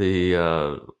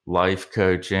life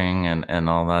coaching and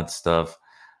all that stuff.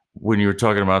 When you were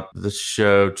talking about the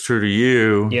show True to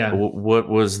You, what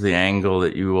was the angle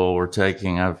that you all were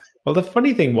taking? Well, the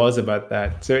funny thing was about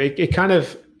that, so it kind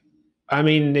of,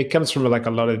 it comes from like a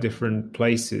lot of different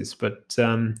places, but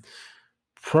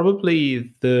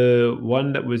probably the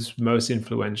one that was most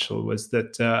influential was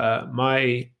that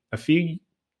quite a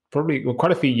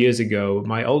few years ago,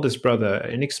 my oldest brother,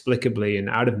 inexplicably and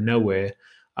out of nowhere,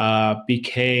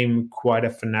 became quite a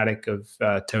fanatic of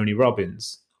Tony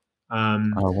Robbins.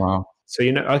 Oh wow! So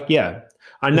and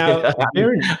now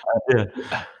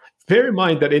bear in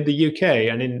mind that in the UK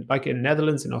and in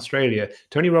Netherlands and Australia,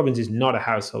 Tony Robbins is not a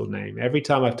household name. Every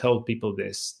time I've told people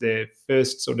this, their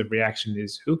first sort of reaction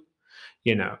is, "Who?"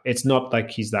 It's not like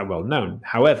he's that well known.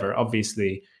 However,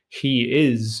 obviously, he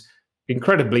is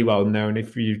incredibly well known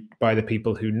by the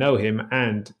people who know him,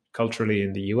 and culturally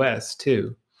in the US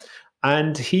too.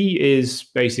 And he is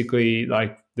basically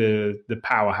like the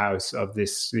powerhouse of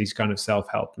these kind of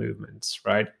self-help movements,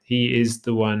 right? He is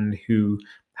the one who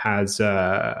has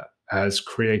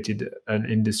created an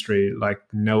industry like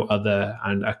no other,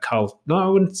 and a cult. No, I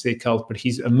wouldn't say cult, but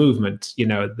he's a movement,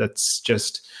 that's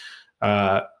just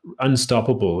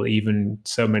unstoppable, even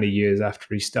so many years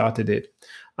after he started it.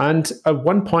 And at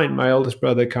one point, my oldest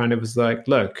brother kind of was like,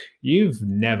 look, you've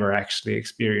never actually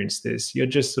experienced this. You're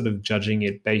just sort of judging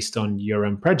it based on your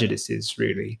own prejudices,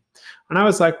 really. And I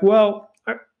was like, well,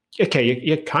 okay,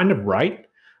 you're kind of right.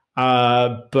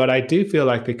 But I do feel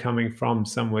like they're coming from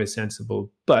somewhere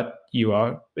sensible. But you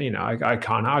are, I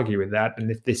can't argue with that. And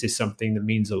if this is something that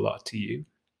means a lot to you,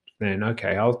 then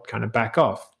okay, I'll kind of back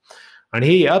off. And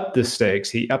he upped the stakes.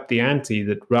 He upped the ante,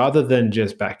 that rather than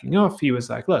just backing off, he was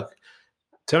like, look,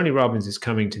 Tony Robbins is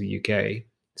coming to the UK.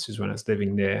 This is when I was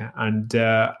living there. And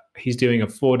he's doing a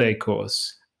 4-day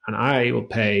course. And I will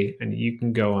pay, and you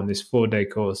can go on this 4-day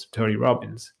course of Tony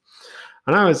Robbins.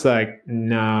 And I was like,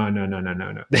 no, no, no, no,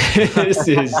 no, no. This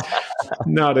is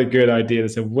not a good idea.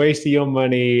 It's a waste of your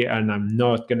money, and I'm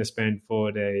not going to spend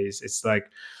 4 days. It's like,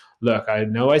 look, I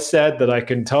know I said that I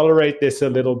can tolerate this a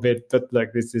little bit, but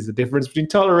like this is a difference between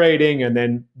tolerating and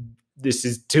then this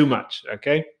is too much.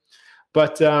 Okay.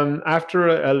 But after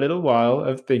a little while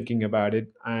of thinking about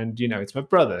it, and it's my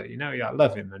brother, yeah, I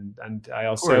love him, and I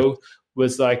Of course. also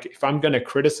was like, if I'm going to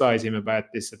criticize him about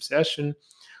this obsession,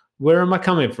 where am I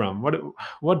coming from?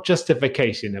 What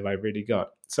justification have I really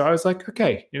got? So I was like,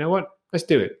 okay, you know what? Let's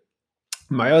do it.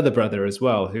 My other brother as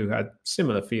well, who had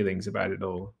similar feelings about it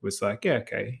all, was like, yeah,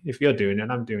 okay, if you're doing it,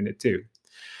 I'm doing it too.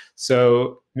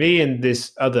 So me and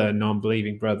this other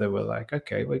non-believing brother were like,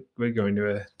 okay, we're going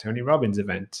to a Tony Robbins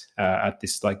event at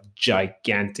this like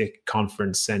gigantic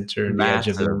conference center in the edge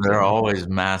of Massive. They're London. always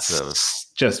massive.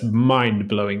 Just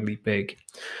mind-blowingly big.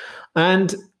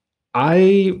 And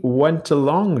I went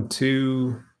along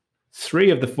to 3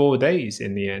 of the 4 days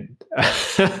in the end.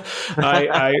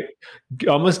 I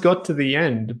almost got to the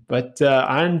end, but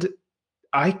and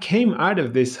I came out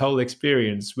of this whole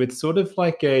experience with sort of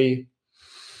like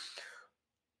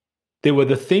there were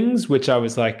the things which I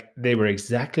was like, they were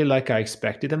exactly like I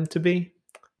expected them to be.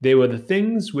 There were the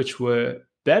things which were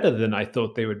better than I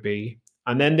thought they would be.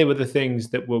 And then there were the things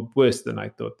that were worse than I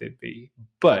thought they'd be.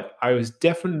 But I was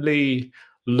definitely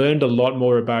learned a lot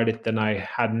more about it than I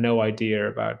had no idea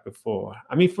about before.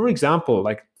 I mean, for example,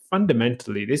 like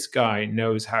fundamentally, this guy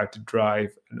knows how to drive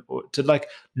to like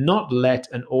not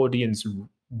let an audience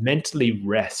mentally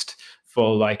rest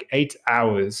for like 8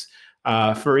 hours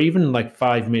for even like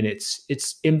 5 minutes.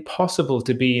 It's impossible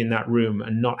to be in that room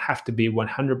and not have to be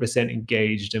 100%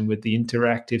 engaged. And with the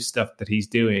interactive stuff that he's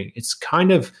doing, it's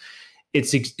kind of,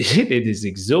 it is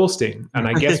exhausting. And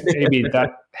I guess maybe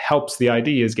that helps the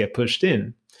ideas get pushed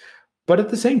in. But at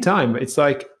the same time, it's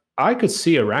like I could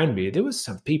see around me, there was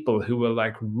some people who were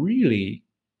like really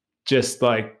just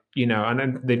like, and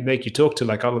then they make you talk to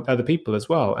like other people as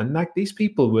well. And like these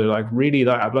people were like really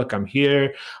like, look, I'm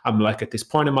here. I'm like at this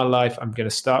point in my life, I'm going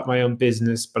to start my own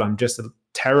business, but I'm just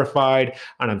terrified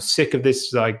and I'm sick of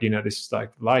this, like, this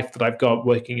like life that I've got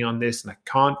working on this and I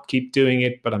can't keep doing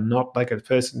it, but I'm not like a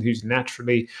person who's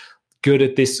naturally good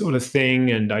at this sort of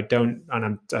thing. And I don't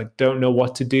know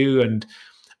what to do. And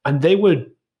there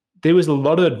was a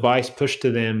lot of advice pushed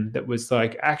to them that was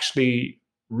like actually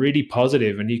really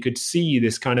positive, and you could see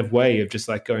this kind of way of just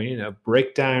like going,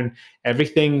 break down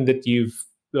everything that you've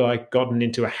like gotten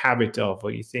into a habit of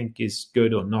or you think is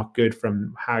good or not good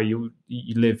from how you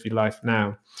live your life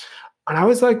now. And I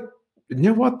was like, you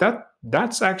know what,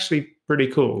 that's actually pretty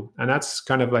cool, and that's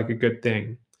kind of like a good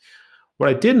thing. What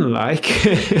I didn't like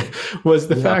was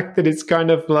the fact that it's kind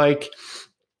of like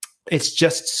it's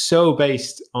just so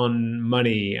based on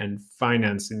money and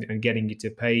finance and getting you to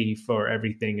pay for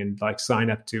everything and like sign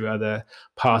up to other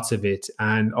parts of it.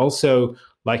 And also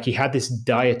like he had this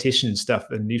dietitian stuff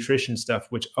and nutrition stuff,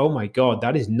 which, oh my God,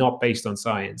 that is not based on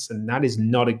science. And that is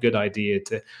not a good idea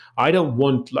I don't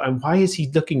want, and why is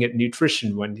he looking at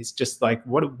nutrition when he's just like,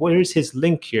 where's his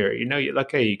link here? You're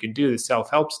like, hey, you can do the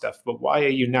self-help stuff, but why are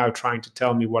you now trying to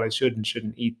tell me what I should and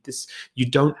shouldn't eat? This, you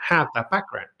don't have that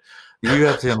background. You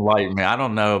have to enlighten me. I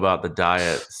don't know about the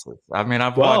diets. I mean,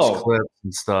 I've watched clips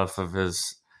and stuff of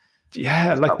his.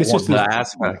 Yeah, like this is the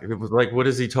aspect. It was like, what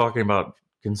is he talking about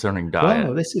concerning diet?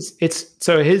 Well,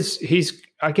 he's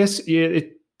I guess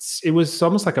it was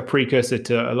almost like a precursor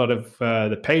to a lot of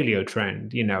the paleo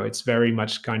trend. It's very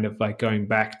much kind of like going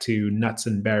back to nuts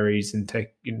and berries and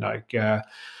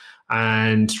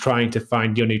and trying to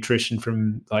find your nutrition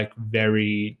from like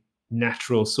very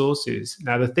natural sources.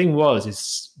 Now, the thing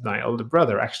is my older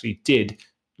brother actually did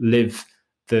live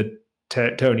the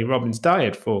Tony Robbins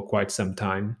diet for quite some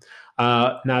time.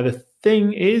 Now, the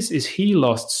thing is he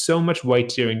lost so much weight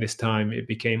during this time, it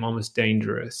became almost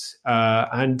dangerous.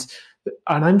 And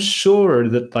I'm sure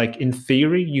that, like, in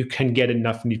theory, you can get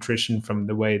enough nutrition from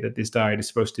the way that this diet is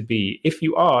supposed to be if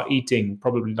you are eating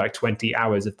probably like 20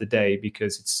 hours of the day,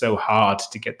 because it's so hard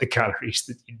to get the calories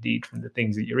that you need from the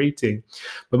things that you're eating.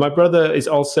 But my brother is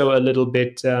also a little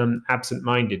bit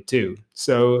absent-minded too.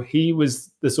 So he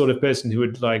was the sort of person who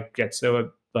would like get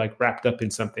so like wrapped up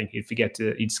in something,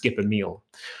 he'd skip a meal,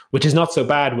 which is not so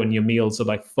bad when your meals are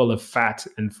like full of fat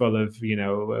and full of,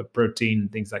 protein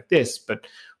and things like this. But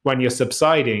when you're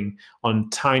subsiding on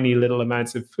tiny little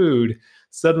amounts of food,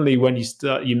 suddenly when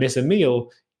you miss a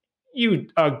meal, you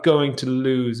are going to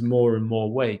lose more and more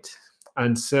weight.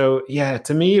 And so, yeah,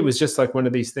 to me, it was just like one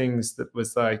of these things that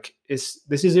was like, this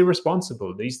is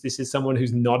irresponsible. This is someone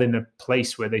who's not in a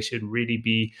place where they should really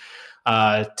be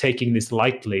taking this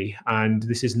lightly, and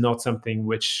this is not something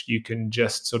which you can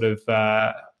just sort of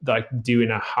like do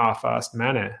in a half-assed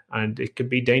manner, and it could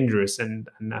be dangerous, and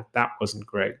that wasn't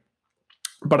great.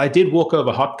 But I did walk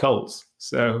over hot coals,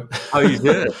 so Oh, you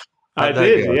did? I How'd that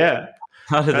did, go? yeah.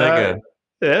 How did that Uh, go?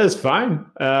 yeah, it was fine.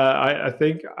 I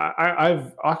think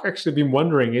I've actually been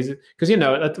wondering, is it because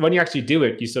when you actually do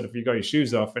it, you got your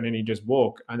shoes off and then you just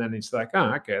walk, and then it's like,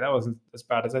 oh, okay, that wasn't as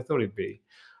bad as I thought it'd be.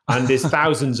 And there's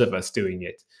thousands of us doing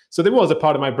it, so there was a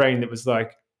part of my brain that was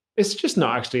like, it's just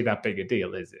not actually that big a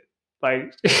deal, is it?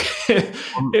 Like,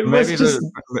 it was just.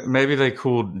 Maybe they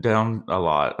cooled down a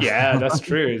lot. Yeah, that's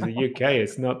true. In the UK,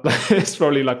 it's not. It's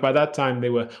probably like by that time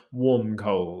they were warm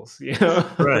coals,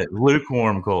 Right,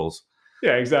 lukewarm coals.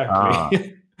 Yeah,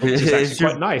 exactly. Which is actually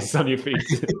quite nice on your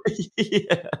feet.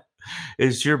 Yeah.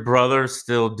 Is your brother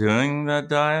still doing that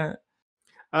diet?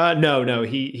 No,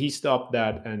 he stopped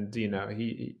that, and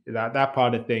he that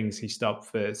part of things he stopped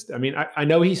first. I mean, I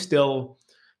know he still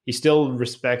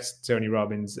respects Tony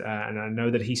Robbins, and I know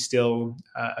that he still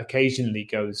occasionally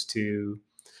goes to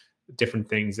different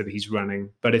things that he's running,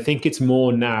 but I think it's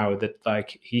more now that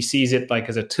like he sees it like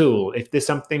as a tool. If there's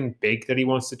something big that he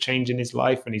wants to change in his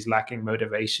life and he's lacking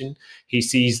motivation, he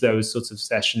sees those sorts of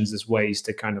sessions as ways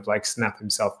to kind of like snap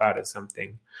himself out of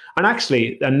something. And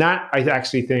that I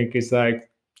actually think is like,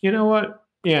 you know what?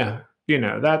 Yeah,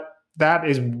 that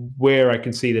is where I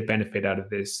can see the benefit out of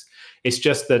this. It's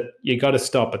just that you got to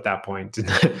stop at that point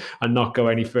and not go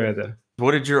any further.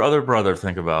 What did your other brother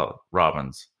think about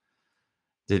Robbins?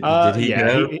 Did he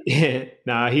yeah,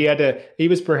 know? He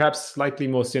was perhaps slightly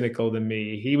more cynical than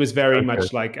me. He was very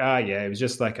much like, yeah, it was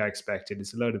just like I expected.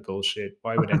 It's a load of bullshit.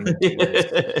 Why would anyone do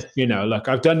this? Look,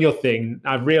 I've done your thing.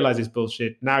 I've realized it's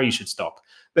bullshit. Now you should stop.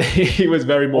 He was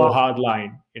very more hard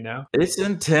line, It's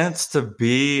intense to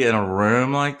be in a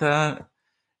room like that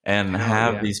and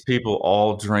have these people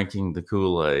all drinking the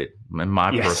Kool-Aid, in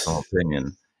my personal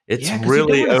opinion. It's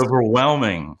really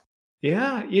overwhelming.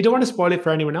 Yeah, you don't want to spoil it for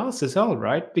anyone else as well,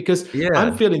 right? Because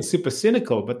I'm feeling super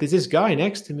cynical, but there's this guy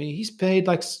next to me. He's paid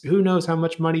like who knows how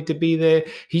much money to be there.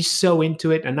 He's so into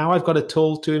it. And now I've got to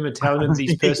talk to him and tell him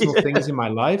these personal things in my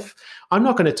life. I'm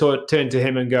not going to turn to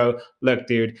him and go, look,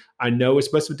 dude, I know we're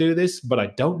supposed to do this, but I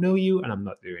don't know you and I'm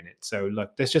not doing it. So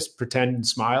look, let's just pretend and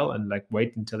smile and like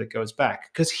wait until it goes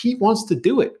back because he wants to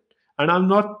do it. And I'm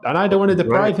not, and I don't want to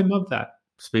deprive him of that.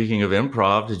 Speaking of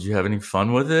improv, did you have any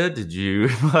fun with it? Did you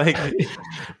like?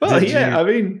 Well, yeah. I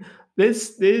mean,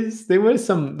 there were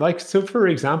some like so. For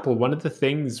example, one of the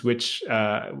things which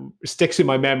sticks in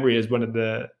my memory as one of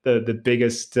the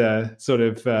biggest sort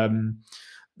of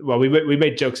well, we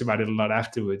made jokes about it a lot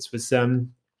afterwards. Was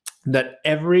that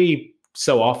every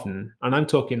so often, and I'm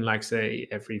talking like say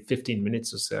every 15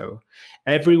 minutes or so,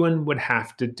 everyone would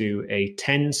have to do a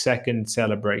 10-second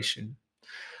celebration.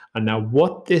 And now,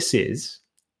 what this is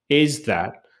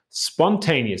that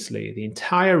spontaneously the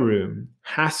entire room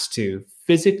has to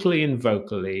physically and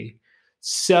vocally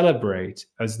celebrate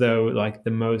as though like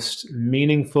the most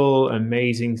meaningful,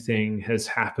 amazing thing has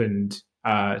happened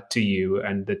to you,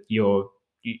 and that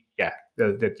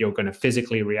that you're going to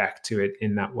physically react to it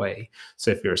in that way.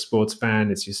 So if you're a sports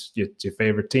fan, it's just your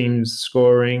favorite team's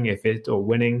scoring, or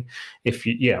winning,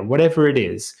 whatever it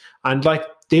is. And like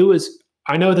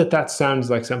I know that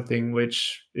sounds like something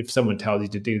which, if someone tells you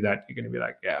to do that, you're going to be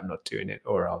like, yeah, I'm not doing it.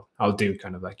 Or I'll do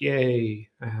kind of like, yay,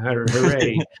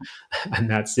 hooray. And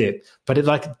that's it. But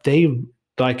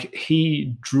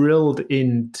he drilled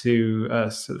into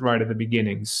us right at the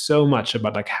beginning so much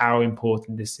about like how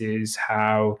important this is,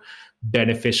 how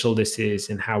beneficial this is,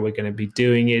 and how we're going to be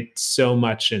doing it so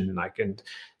much and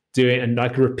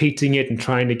repeating it and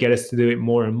trying to get us to do it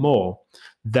more and more,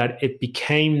 that it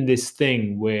became this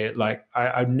thing where like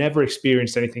I've never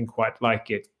experienced anything quite like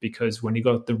it, because when you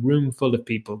got the room full of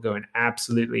people going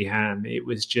absolutely ham, it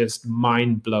was just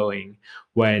mind-blowing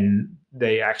when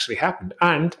they actually happened,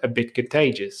 and a bit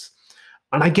contagious.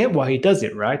 And I get why he does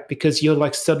it, right? Because you're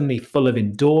like suddenly full of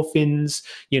endorphins,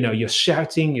 you're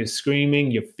shouting, you're screaming,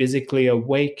 you're physically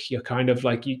awake. You're kind of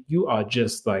like, you are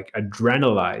just like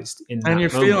adrenalized in that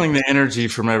moment. And you're feeling the energy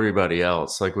from everybody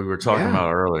else, like we were talking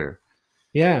about earlier.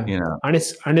 Yeah. And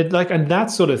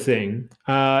that sort of thing,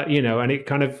 and it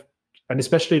kind of, and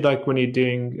especially like when you're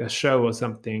doing a show or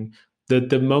something,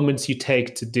 the moments you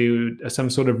take to do some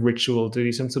sort of ritual, to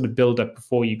do some sort of build up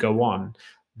before you go on,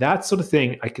 that sort of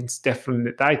thing,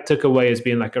 I took away as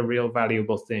being like a real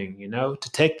valuable thing,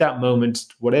 to take that moment,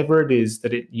 whatever it is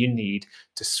that you need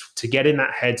to get in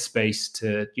that headspace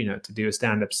to do a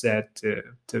stand-up set,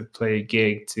 to play a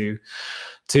gig, to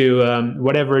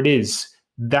whatever it is.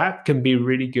 that can be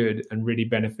really good and really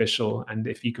beneficial. And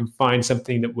if you can find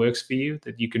something that works for you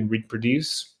that you can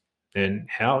reproduce, then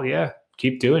hell yeah,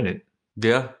 keep doing it.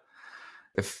 Yeah.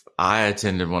 If I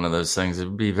attended one of those things, it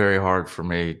would be very hard for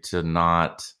me to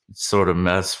not sort of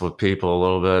mess with people a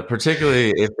little bit,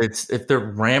 particularly if they're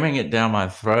ramming it down my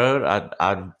throat.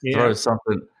 I'd throw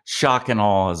something, shock and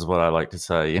awe is what I like to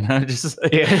say.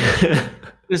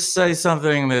 Just say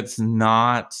something that's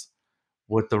not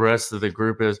what the rest of the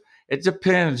group is. It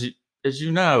depends, as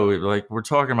you know. Like we're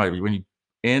talking about, when you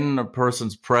in a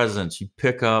person's presence, you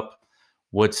pick up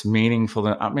what's meaningful.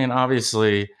 I mean,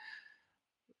 obviously,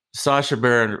 Sacha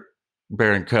Baron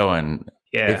Cohen,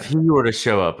 if he were to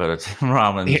show up at a Tim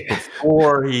Robbins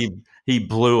before he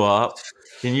blew up,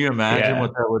 can you imagine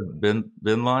what that would have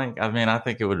been like? I mean, I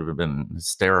think it would have been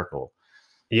hysterical.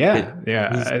 He would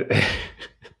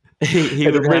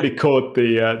really caught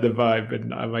the vibe,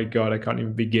 and oh my God, I can't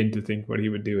even begin to think what he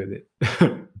would do with it.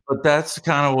 But that's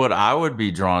kind of what I would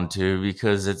be drawn to,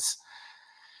 because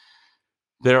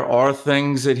there are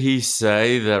things that he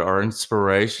say that are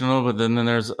inspirational, but then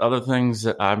there's other things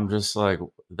that I'm just like,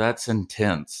 that's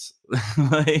intense.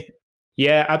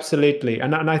 Yeah, absolutely.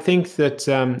 And I think that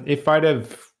if I'd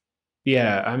have,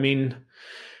 I mean,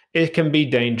 it can be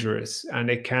dangerous, and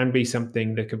it can be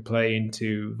something that can play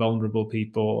into vulnerable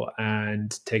people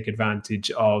and take advantage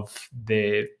of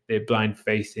their blind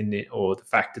faith in it, or the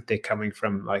fact that they're coming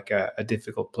from like a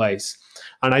difficult place.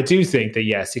 And I do think that,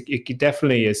 yes, it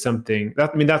definitely is something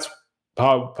that, I mean, that's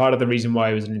part of the reason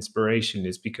why it was an inspiration,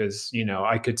 is because,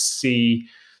 I could see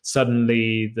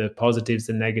suddenly the positives,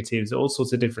 the negatives, all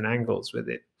sorts of different angles with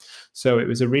it. So it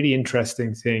was a really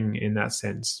interesting thing in that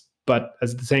sense. But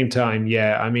at the same time,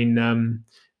 I mean,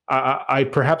 I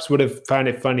perhaps would have found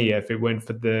it funnier if it weren't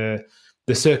for the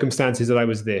circumstances that I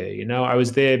was there. I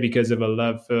was there because of a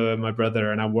love for my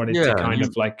brother, and I wanted to kind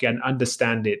of like and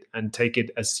understand it and take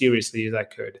it as seriously as I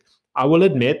could. I will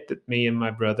admit that me and my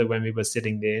brother, when we were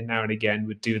sitting there, now and again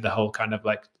would do the whole kind of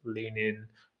like lean in,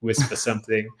 whisper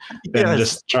something, then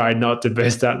just try not to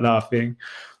burst out laughing.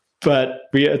 But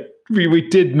we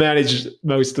did manage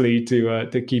mostly to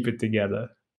keep it together.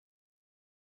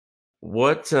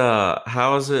 How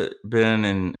has it been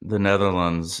in the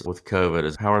Netherlands with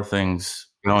COVID? How are things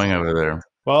going over there?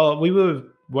 Well, we were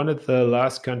one of the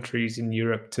last countries in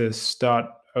Europe to start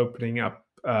opening up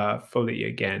fully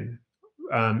again.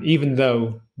 Even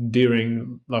though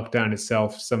during lockdown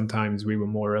itself, sometimes we were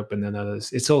more open than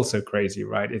others. It's also crazy,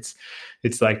 right? It's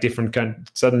like different.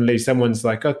 Suddenly, someone's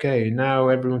like, "Okay, now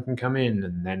everyone can come in,"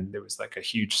 and then there was like a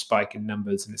huge spike in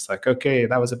numbers, and it's like, "Okay,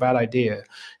 that was a bad idea."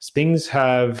 Things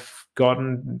have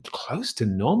gotten close to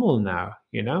normal now.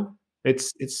 And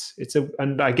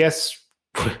I guess.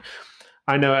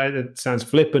 I know it sounds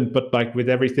flippant, but like with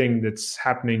everything that's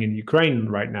happening in Ukraine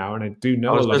right now, and I do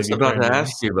know a lot of Ukrainians. I was about to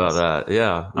ask you about that.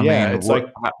 Yeah. I mean, it's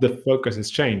like the focus has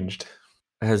changed.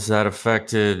 Has that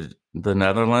affected the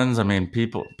Netherlands? I mean,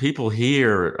 people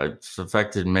here, it's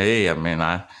affected me. I mean,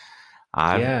 I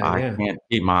can't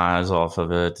keep my eyes off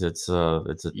of it.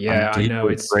 I know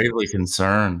it's gravely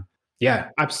concerned.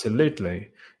 Yeah, absolutely.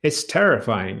 It's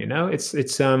terrifying.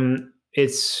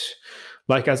 It's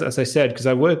like, as I said, because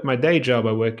my day job,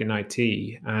 I work in IT,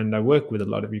 and I work with a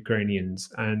lot of Ukrainians.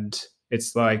 And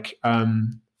it's like,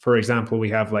 for example, we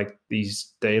have like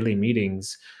these daily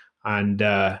meetings, and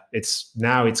it's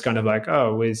kind of like,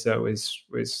 oh, where's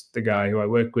the guy who I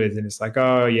work with? And it's like,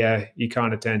 oh yeah, you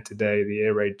can't attend today. The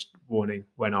air raid warning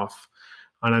went off.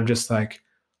 And I'm just like,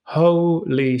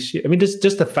 holy shit. I mean,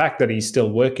 just the fact that he's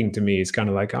still working to me is kind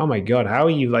of like, oh my God, how are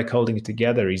you like holding it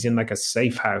together? He's in like a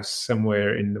safe house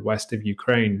somewhere in the west of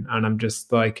Ukraine. And I'm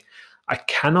just like, I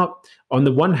cannot, on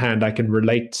the one hand, I can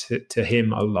relate to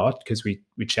him a lot because we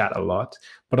chat a lot.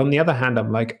 But on the other hand,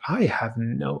 I'm like, I have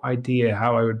no idea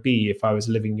how I would be if I was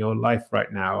living your life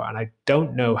right now. And I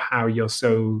don't know how you're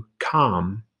so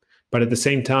calm. But at the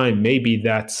same time, maybe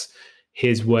that's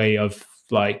his way of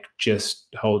like just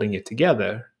holding it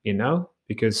together,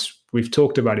 because we've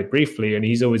talked about it briefly, and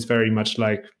he's always very much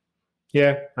like,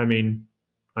 yeah, I mean,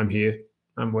 I'm here,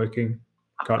 I'm working,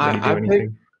 can't really do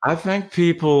anything. I think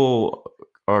people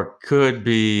could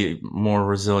be more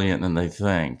resilient than they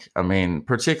think. I mean,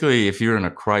 particularly if you're in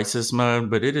a crisis mode,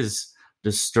 but it is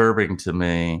disturbing to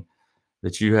me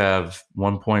that you have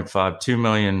 2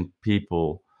 million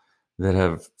people that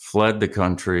have fled the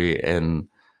country, and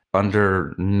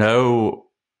under no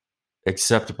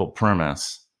acceptable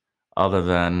premise other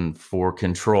than for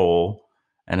control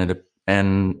and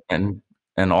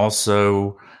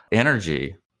also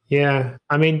energy. Yeah,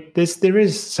 I mean, there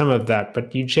is some of that,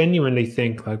 but you genuinely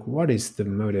think like, what is the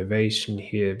motivation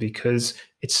here? Because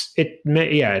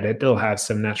it'll have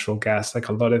some natural gas, like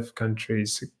a lot of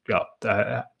countries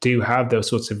do have those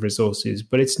sorts of resources,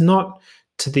 but it's not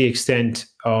to the extent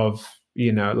of,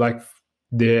 like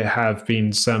there have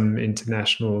been some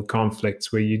international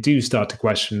conflicts where you do start to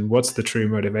question what's the true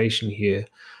motivation here.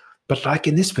 But like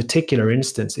in this particular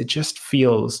instance, it just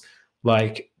feels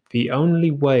like the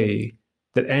only way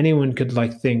that anyone could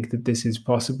like think that this is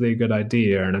possibly a good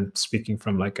idea, and I'm speaking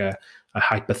from like a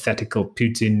hypothetical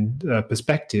Putin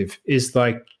perspective, is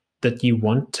like that you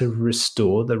want to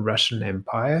restore the Russian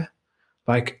Empire.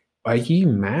 Like, are you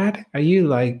mad? Are you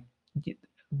like,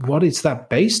 what is that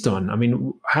based on? I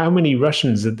mean, how many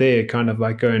Russians are there kind of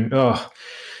like going, oh,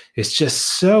 it's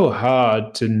just so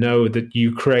hard to know that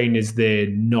Ukraine is there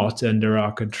not under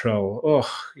our control.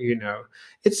 Oh,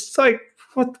 it's like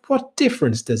what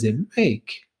difference does it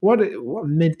make? What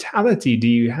mentality do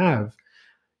you have?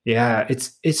 Yeah,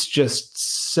 it's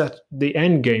just such the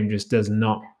end game just does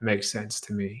not make sense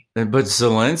to me. But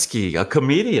Zelensky, a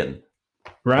comedian,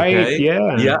 Right? okay,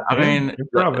 Yeah, yeah. I yeah, mean,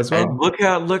 improv as and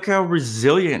well. look how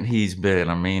resilient he's been.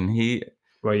 I mean,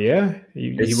 Well, yeah,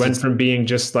 he it's went just from being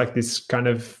just like this kind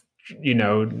of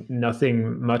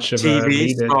nothing much of a TV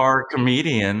leader. star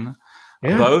comedian,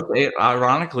 Yeah. both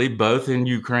ironically both in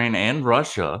Ukraine and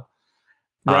Russia.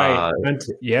 Right. Uh, And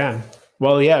yeah.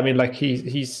 Well, yeah, I mean, like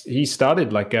he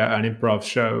started like an improv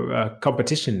show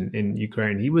competition in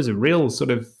Ukraine. He was a real sort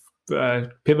of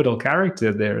pivotal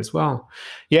character there as well.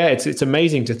 Yeah, it's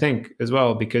amazing to think as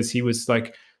well because he was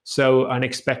like so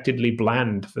unexpectedly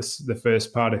bland for the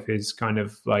first part of his kind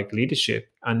of like leadership,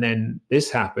 and then this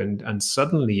happened, and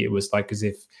suddenly it was like as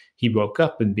if he woke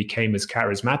up and became as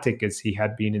charismatic as he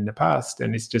had been in the past,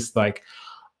 and it's just like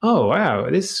oh wow,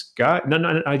 this guy no,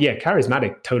 yeah,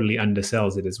 charismatic totally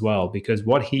undersells it as well because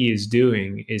what he is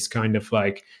doing is kind of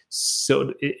like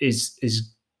so is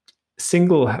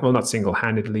not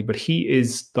single-handedly, but he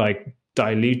is like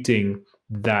diluting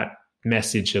that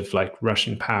message of like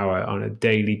Russian power on a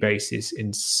daily basis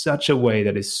in such a way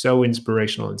that is so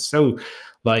inspirational and so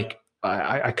like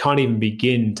I can't even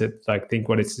begin to like think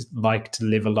what it's like to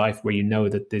live a life where you know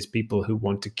that there's people who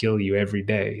want to kill you every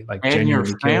day, like and your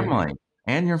genuinely kill you family,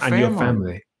 and your and your family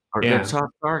family. are their Yeah. top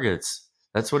targets.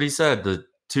 That's what he said.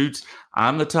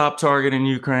 I'm the top target in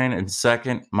Ukraine, and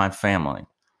second, my family.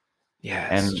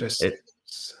 Yeah. It's And just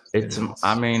it's,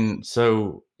 I nuts. mean,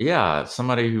 so yeah,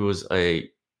 somebody who was a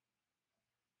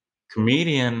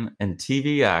comedian and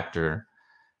TV actor,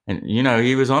 and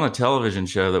he was on a television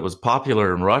show that was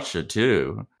popular in Russia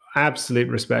too. Absolute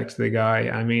respect to the guy.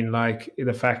 I mean, like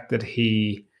the fact that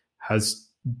he has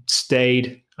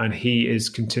stayed and he is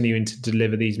continuing to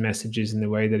deliver these messages in the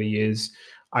way that he is.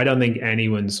 I don't think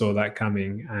anyone saw that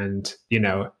coming. And,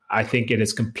 I think it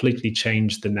has completely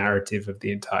changed the narrative of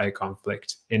the entire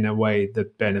conflict in a way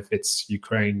that benefits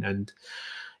Ukraine. And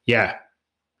yeah,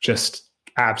 just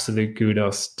absolute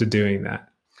kudos to doing that.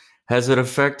 Has it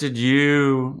affected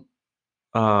you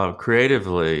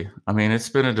creatively? I mean, it's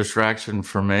been a distraction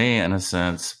for me in a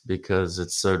sense because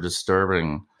it's so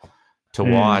disturbing to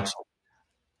watch.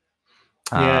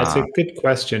 Yeah, it's a Uh, good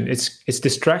question. It's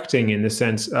distracting in the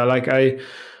sense, like I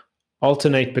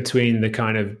alternate between the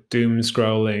kind of doom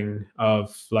scrolling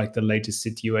of like the latest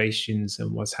situations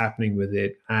and what's happening with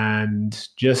it, and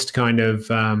just kind of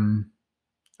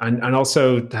and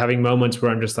also having moments where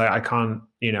I'm just like I can't,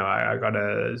 I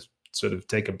gotta sort of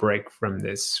take a break from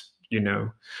this,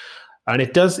 and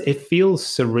it feels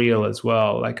surreal as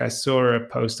well. Like I saw a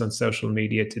post on social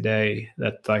media today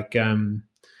that like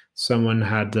someone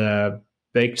had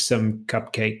baked some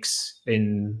cupcakes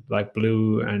in like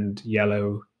blue and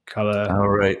yellow color all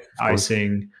right, of course.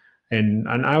 icing, and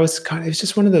I was kind of it's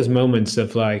just one of those moments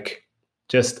of like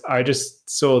I just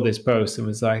saw this post and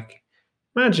was like,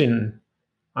 imagine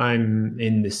I'm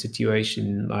in this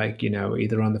situation, like,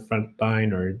 either on the front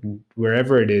line or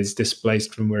wherever it is,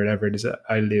 displaced from wherever it is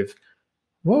I live.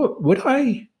 What would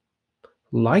I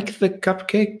like the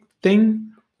cupcake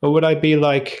thing? Or would I be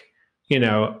like,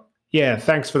 yeah,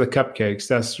 thanks for the cupcakes.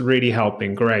 That's really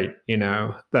helping. Great.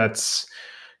 That's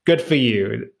good for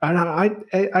you. And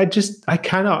I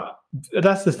cannot,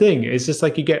 that's the thing. It's just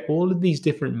like you get all of these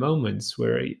different moments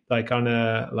where like on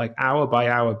a like hour by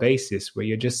hour basis where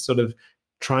you're just sort of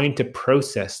trying to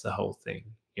process the whole thing,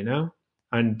 and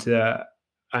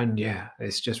and yeah,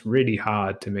 it's just really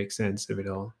hard to make sense of it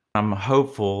all. I'm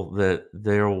hopeful that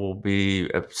there will be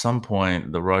at some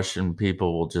point the Russian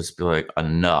people will just be like,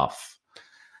 enough.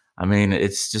 I mean,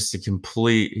 it's just he's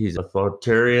an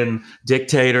authoritarian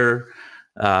dictator.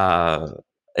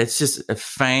 It's just a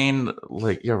feign.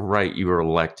 Like, you're right, you were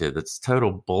elected. It's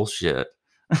total bullshit.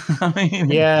 I mean,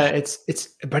 Yeah,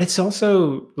 but it's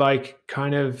also like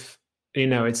kind of,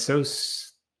 it's so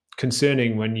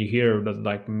concerning when you hear that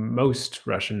like most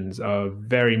Russians are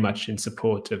very much in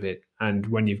support of it, and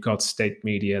when you've got state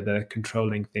media that are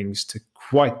controlling things to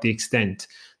quite the extent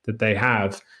that they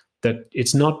have, that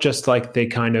it's not just like they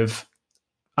kind of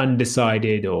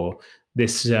undecided or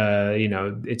this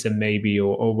it's a maybe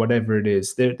or whatever it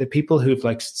is. They're people who've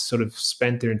like sort of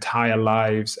spent their entire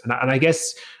lives, and I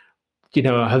guess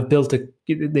have built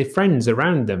their friends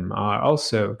around them are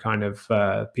also kind of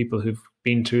people who've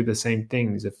been through the same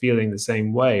things, are feeling the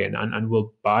same way, and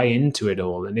will buy into it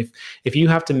all. And if you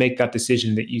have to make that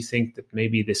decision that you think that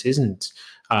maybe this isn't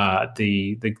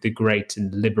the great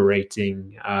and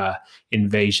liberating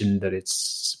invasion that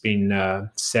it's been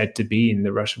said to be in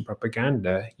the Russian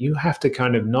propaganda, you have to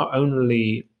kind of not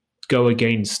only go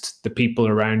against the people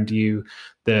around you,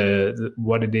 the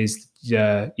what it is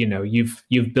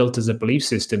you've built as a belief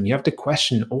system. You have to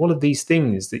question all of these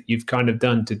things that you've kind of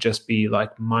done to just be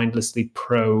like mindlessly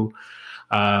pro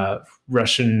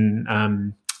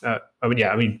Russian.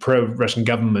 Pro Russian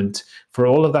government for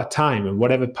all of that time, and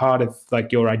whatever part of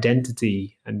like your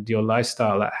identity and your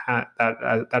lifestyle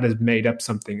that has made up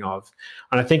something of.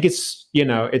 And I think it's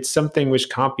something which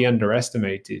can't be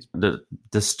underestimated. The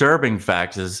disturbing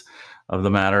fact of the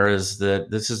matter is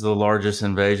that this is the largest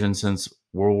invasion since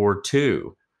World War II.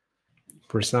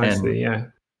 Precisely,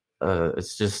 and, yeah.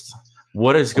 It's just,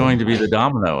 what is going to be the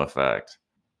domino effect?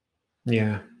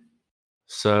 Yeah.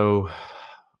 So,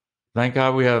 thank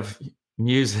God we have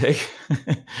music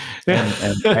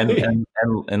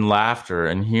and laughter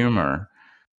and humor.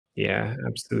 Yeah,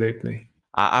 absolutely.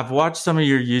 I've watched some of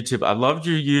your YouTube. I loved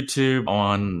your YouTube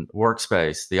on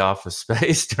Workspace, the office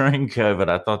space during COVID.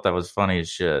 I thought that was funny as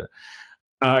shit.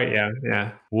 Oh,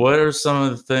 yeah. What are some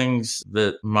of the things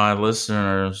that my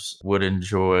listeners would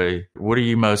enjoy? What are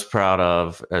you most proud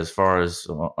of as far as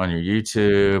on your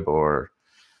YouTube, or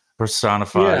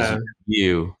personifies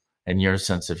you and your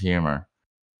sense of humor?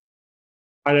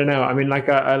 I don't know. I mean, like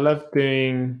I love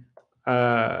doing,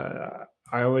 I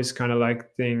always kind of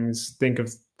like think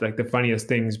of like the funniest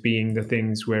things being the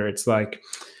things where it's like,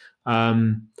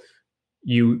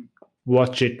 you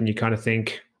watch it and you kind of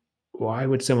think, why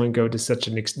would someone go to such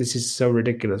an this is so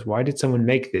ridiculous. Why did someone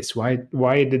make this? Why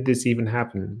did this even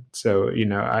happen? So,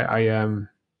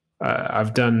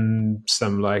 I've done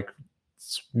some like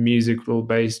musical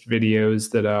based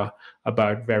videos that are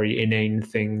about very inane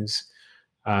things.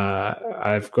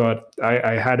 I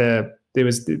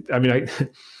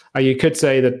you could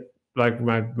say that like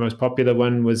my most popular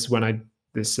one was when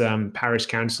this parish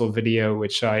council video,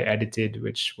 which I edited,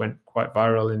 which went quite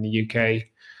viral in the UK,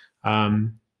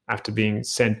 after being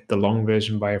sent the long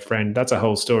version by a friend. That's a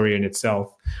whole story in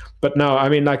itself. But no, I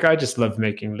mean, like I just love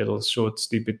making little short,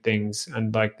 stupid things,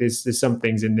 and like there's some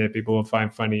things in there people will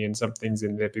find funny, and some things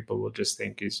in there people will just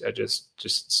think are just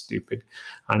stupid,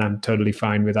 and I'm totally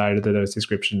fine with either of those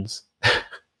descriptions.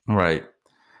 Right.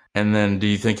 And then, do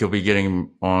you think you'll be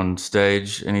getting on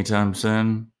stage anytime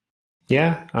soon?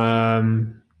 Yeah.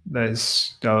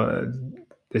 There's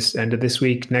this end of this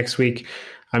week, next week.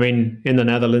 I mean, in the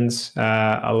Netherlands,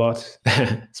 a lot,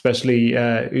 especially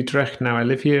Utrecht. Now I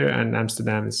live here, and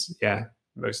Amsterdam is,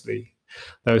 mostly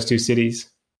those two cities.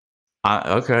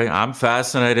 Okay. I'm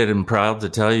fascinated and proud to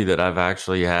tell you that I've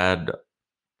actually had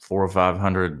 400 or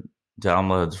 500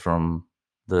 downloads from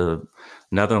the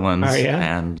Netherlands,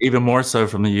 and even more so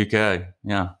from the UK.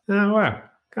 Yeah. Oh, wow.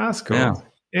 That's cool.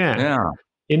 Yeah.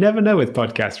 You never know with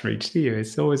podcast reach, do you?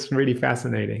 It's always really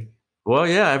fascinating. Well,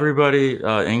 yeah, everybody,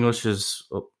 English is,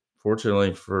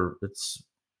 fortunately, it's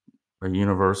a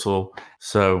universal.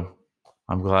 So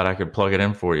I'm glad I could plug it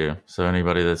in for you. So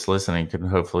anybody that's listening can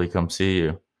hopefully come see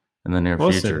you in the near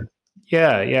future.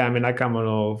 Yeah. I mean, I come on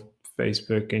all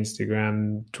Facebook,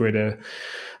 Instagram, Twitter,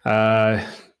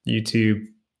 YouTube,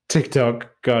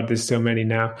 TikTok. God, there's so many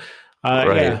now.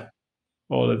 Right. Yeah,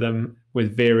 all of them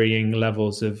with varying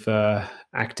levels of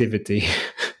activity.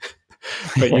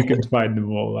 But you can find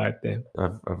them all out there.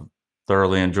 I've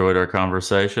thoroughly enjoyed our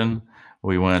conversation.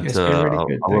 We went a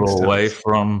little away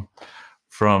from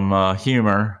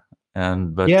humor,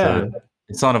 but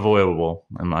it's unavoidable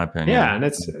in my opinion.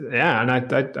 Yeah,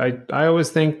 and I always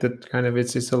think that kind of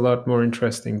it's just a lot more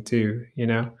interesting too.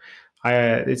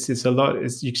 It's a lot.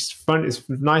 It's just fun. It's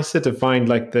nicer to find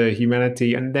like the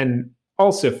humanity, and then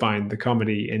also find the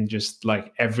comedy in just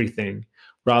like everything,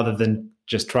 rather than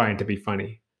just trying to be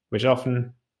funny, which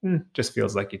often just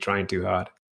feels like you're trying too hard.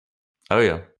 Oh,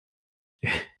 yeah.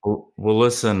 Well,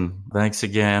 listen, thanks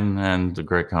again, and a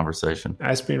great conversation.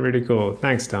 That's been really cool.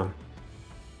 Thanks, Tom.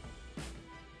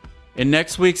 In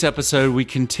next week's episode, we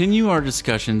continue our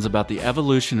discussions about the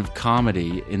evolution of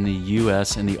comedy in the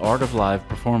U.S. and the art of live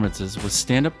performances with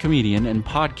stand-up comedian and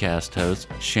podcast host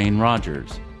Shane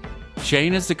Rogers.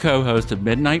 Shane is the co-host of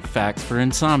Midnight Facts for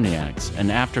Insomniacs,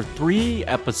 and after 3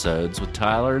 episodes with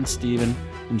Tyler and Steven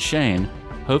and Shane,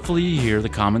 hopefully you hear the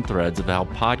common threads of how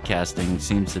podcasting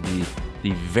seems to be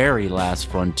the very last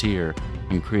frontier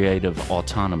in creative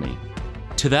autonomy.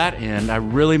 To that end, I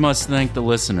really must thank the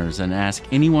listeners and ask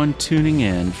anyone tuning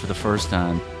in for the first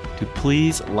time to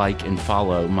please like and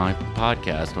follow my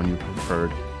podcast on your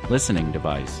preferred listening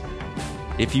device.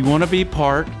 If you want to be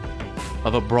part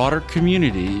of a broader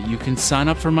community, you can sign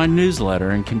up for my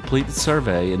newsletter and complete the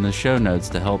survey in the show notes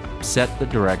to help set the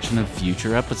direction of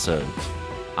future episodes.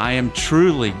 I am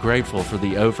truly grateful for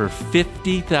the over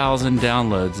 50,000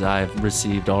 downloads I have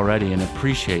received already and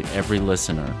appreciate every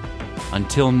listener.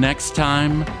 Until next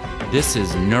time, this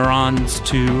is Neurons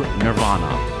to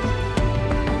Nirvana.